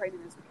training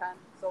as we can.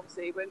 So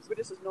obviously we're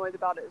just as annoyed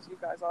about it as you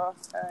guys are.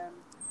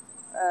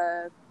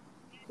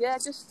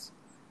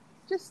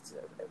 Just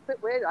a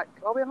bit weird. Like,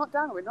 are we in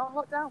lockdown? Are we not in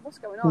lockdown? What's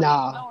going on?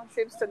 Nah. No one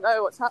seems to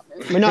know what's happening.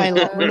 We're not in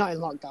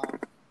lockdown.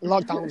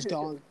 Lockdown's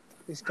gone.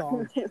 It's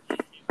gone.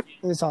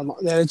 It's on.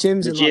 The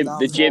gym's in lockdown.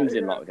 The gym's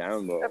in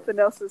lockdown, but Everything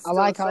else is still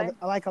I the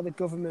like how the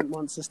government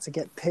wants us to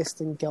get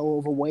pissed and go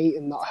overweight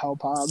and not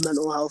help our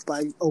mental health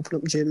by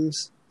opening up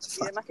gyms.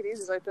 Yeah,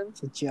 Macadam's is open.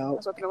 It's a I joke.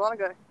 was open a while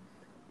ago.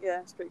 Yeah,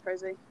 it's pretty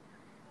crazy.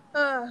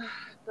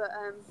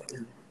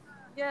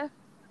 Yeah.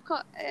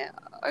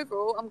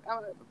 Overall, I'm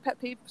pet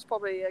peeve was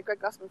probably Greg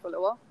Glassman for a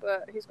little while,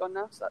 but he's gone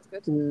now, so that's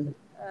good.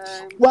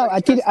 Well, I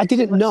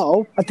didn't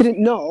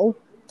know.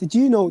 Did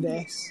you know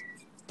this?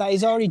 That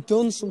he's already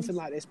done something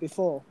like this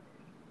before.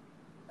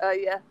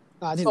 Yeah.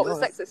 No, I didn't know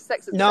that.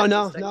 Sexist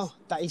No. things.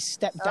 That he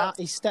stepped down.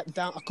 He stepped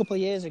down a couple of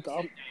years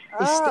ago.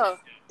 Oh.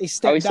 He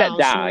stepped down.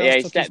 down. Yeah,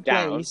 he took his stepped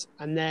down. place,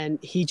 and then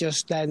he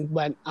just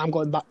went, "I'm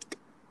going back,"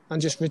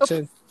 and just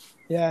returned.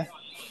 Yeah.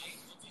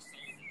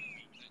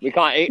 we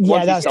can't. Yeah,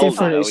 Once that's he's sold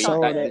different. It, He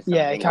sold it.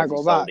 Yeah, he can't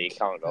go back. He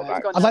can't go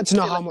back. I'd like to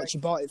know how much he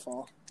bought it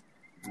for.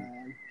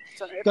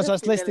 Because I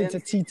was listening to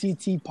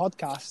TTT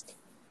podcast,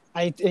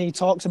 and he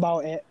talks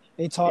about it.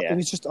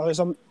 I was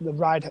on the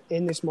ride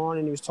in this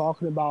morning. He was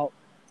talking about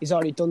he's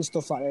already done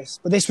stuff like this,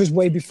 but this was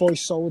way before he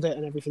sold it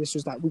and everything. This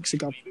was like weeks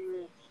ago.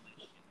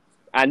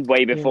 And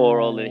way before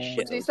all this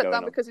shit. Did he step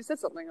down because he said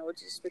something, or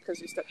just because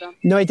he stepped down?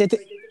 No, he did it.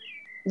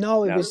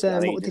 No, it was.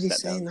 I think What he did he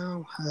just say stepped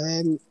now?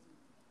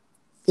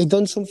 He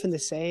done something the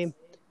same,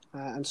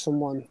 and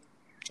someone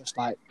just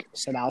like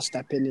said, "I'll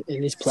step in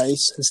his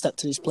place," and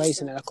stepped in his place,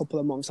 and then a couple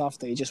of months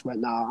after, he just went,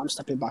 "Nah, I'm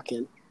stepping back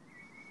in."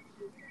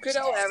 Good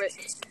old Eric.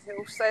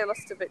 He'll sail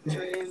us to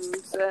victory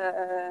and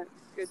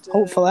good.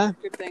 Hopefully.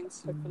 Good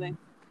things. Hopefully.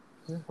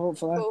 Yeah,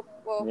 hopefully. Cool.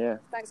 Well, Yeah.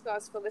 thanks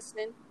guys for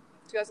listening.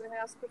 Do you guys have anything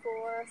else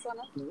before sign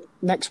off?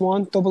 Next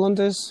one, double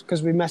unders,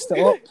 because we messed it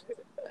up.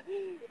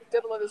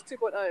 Double Unders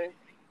 2.0.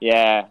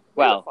 Yeah.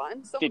 Well,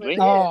 fine. did we?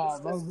 Oh,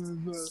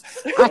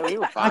 we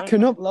were I fine.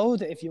 can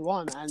upload it if you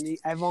want, and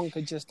everyone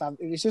could just have.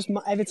 It was just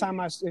every time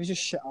it was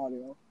just shit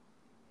audio.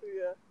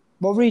 Yeah.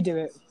 We'll redo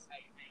it.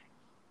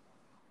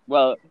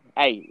 Well,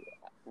 hey,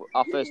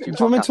 our first two Do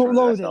you want me podcasts to were the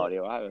upload best it?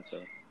 audio I ever saw.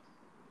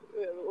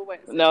 We'll wait.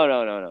 And see. No.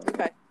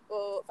 Okay.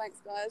 Well, thanks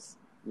guys.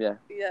 Yeah.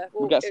 Yeah.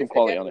 We'll get some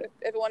quality on it.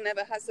 If everyone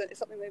ever has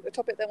something, a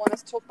topic they want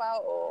us to talk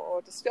about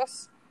or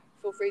discuss,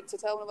 feel free to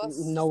tell one of us.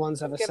 No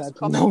one's ever Give us said. a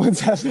comment. No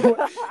one's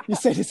ever. You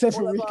say this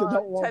every All of week and our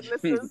not one. 10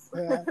 listeners.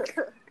 Yeah.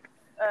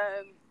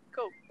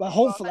 Cool. But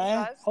hopefully,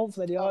 Well, thanks,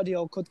 guys. the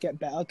audio could get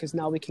better because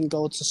now we can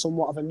go to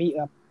somewhat of a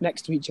meter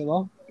next to each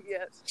other.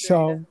 Yeah. it's true,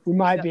 So yeah. we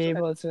might be That's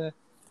able to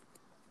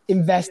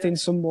invest in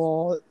some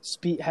more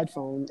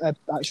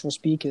actual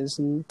speakers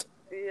and.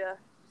 Yeah.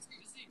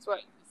 That's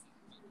right.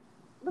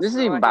 This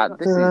isn't even bad.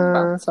 This isn't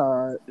bad. It's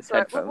alright. This So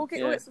we'll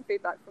headphone. get some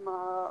feedback from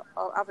our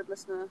avid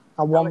listener.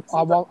 I want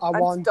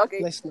and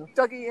Dougie. listener.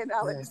 Dougie and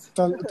Alex.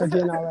 Yeah.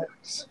 Dougie and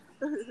Alex.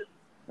 And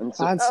And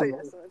Simone.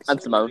 yes,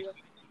 And Simone.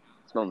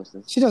 Small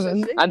listens. She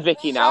doesn't. And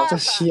Vicky now.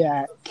 Just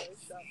yet.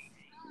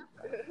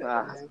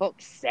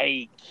 Fuck's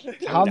sake.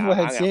 Have Nah, words.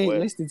 I She got ain't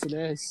words. listening to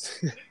this.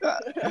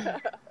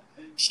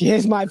 She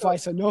hears my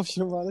voice enough. She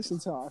don't want to listen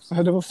to her for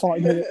another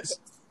 40 minutes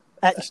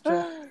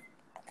extra.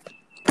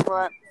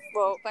 Right.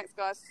 Well, thanks,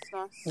 guys. It's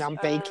nice. Now I'm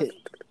baking.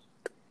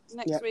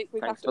 Next week we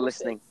have Thanks to for watch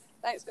listening. it.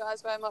 Thanks,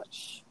 guys, very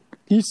much.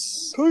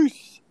 Peace.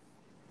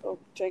 Oh,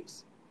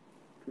 jinx.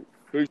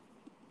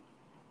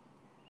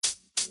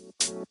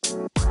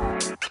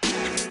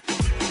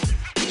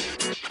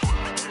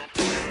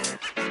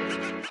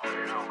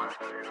 You know, man.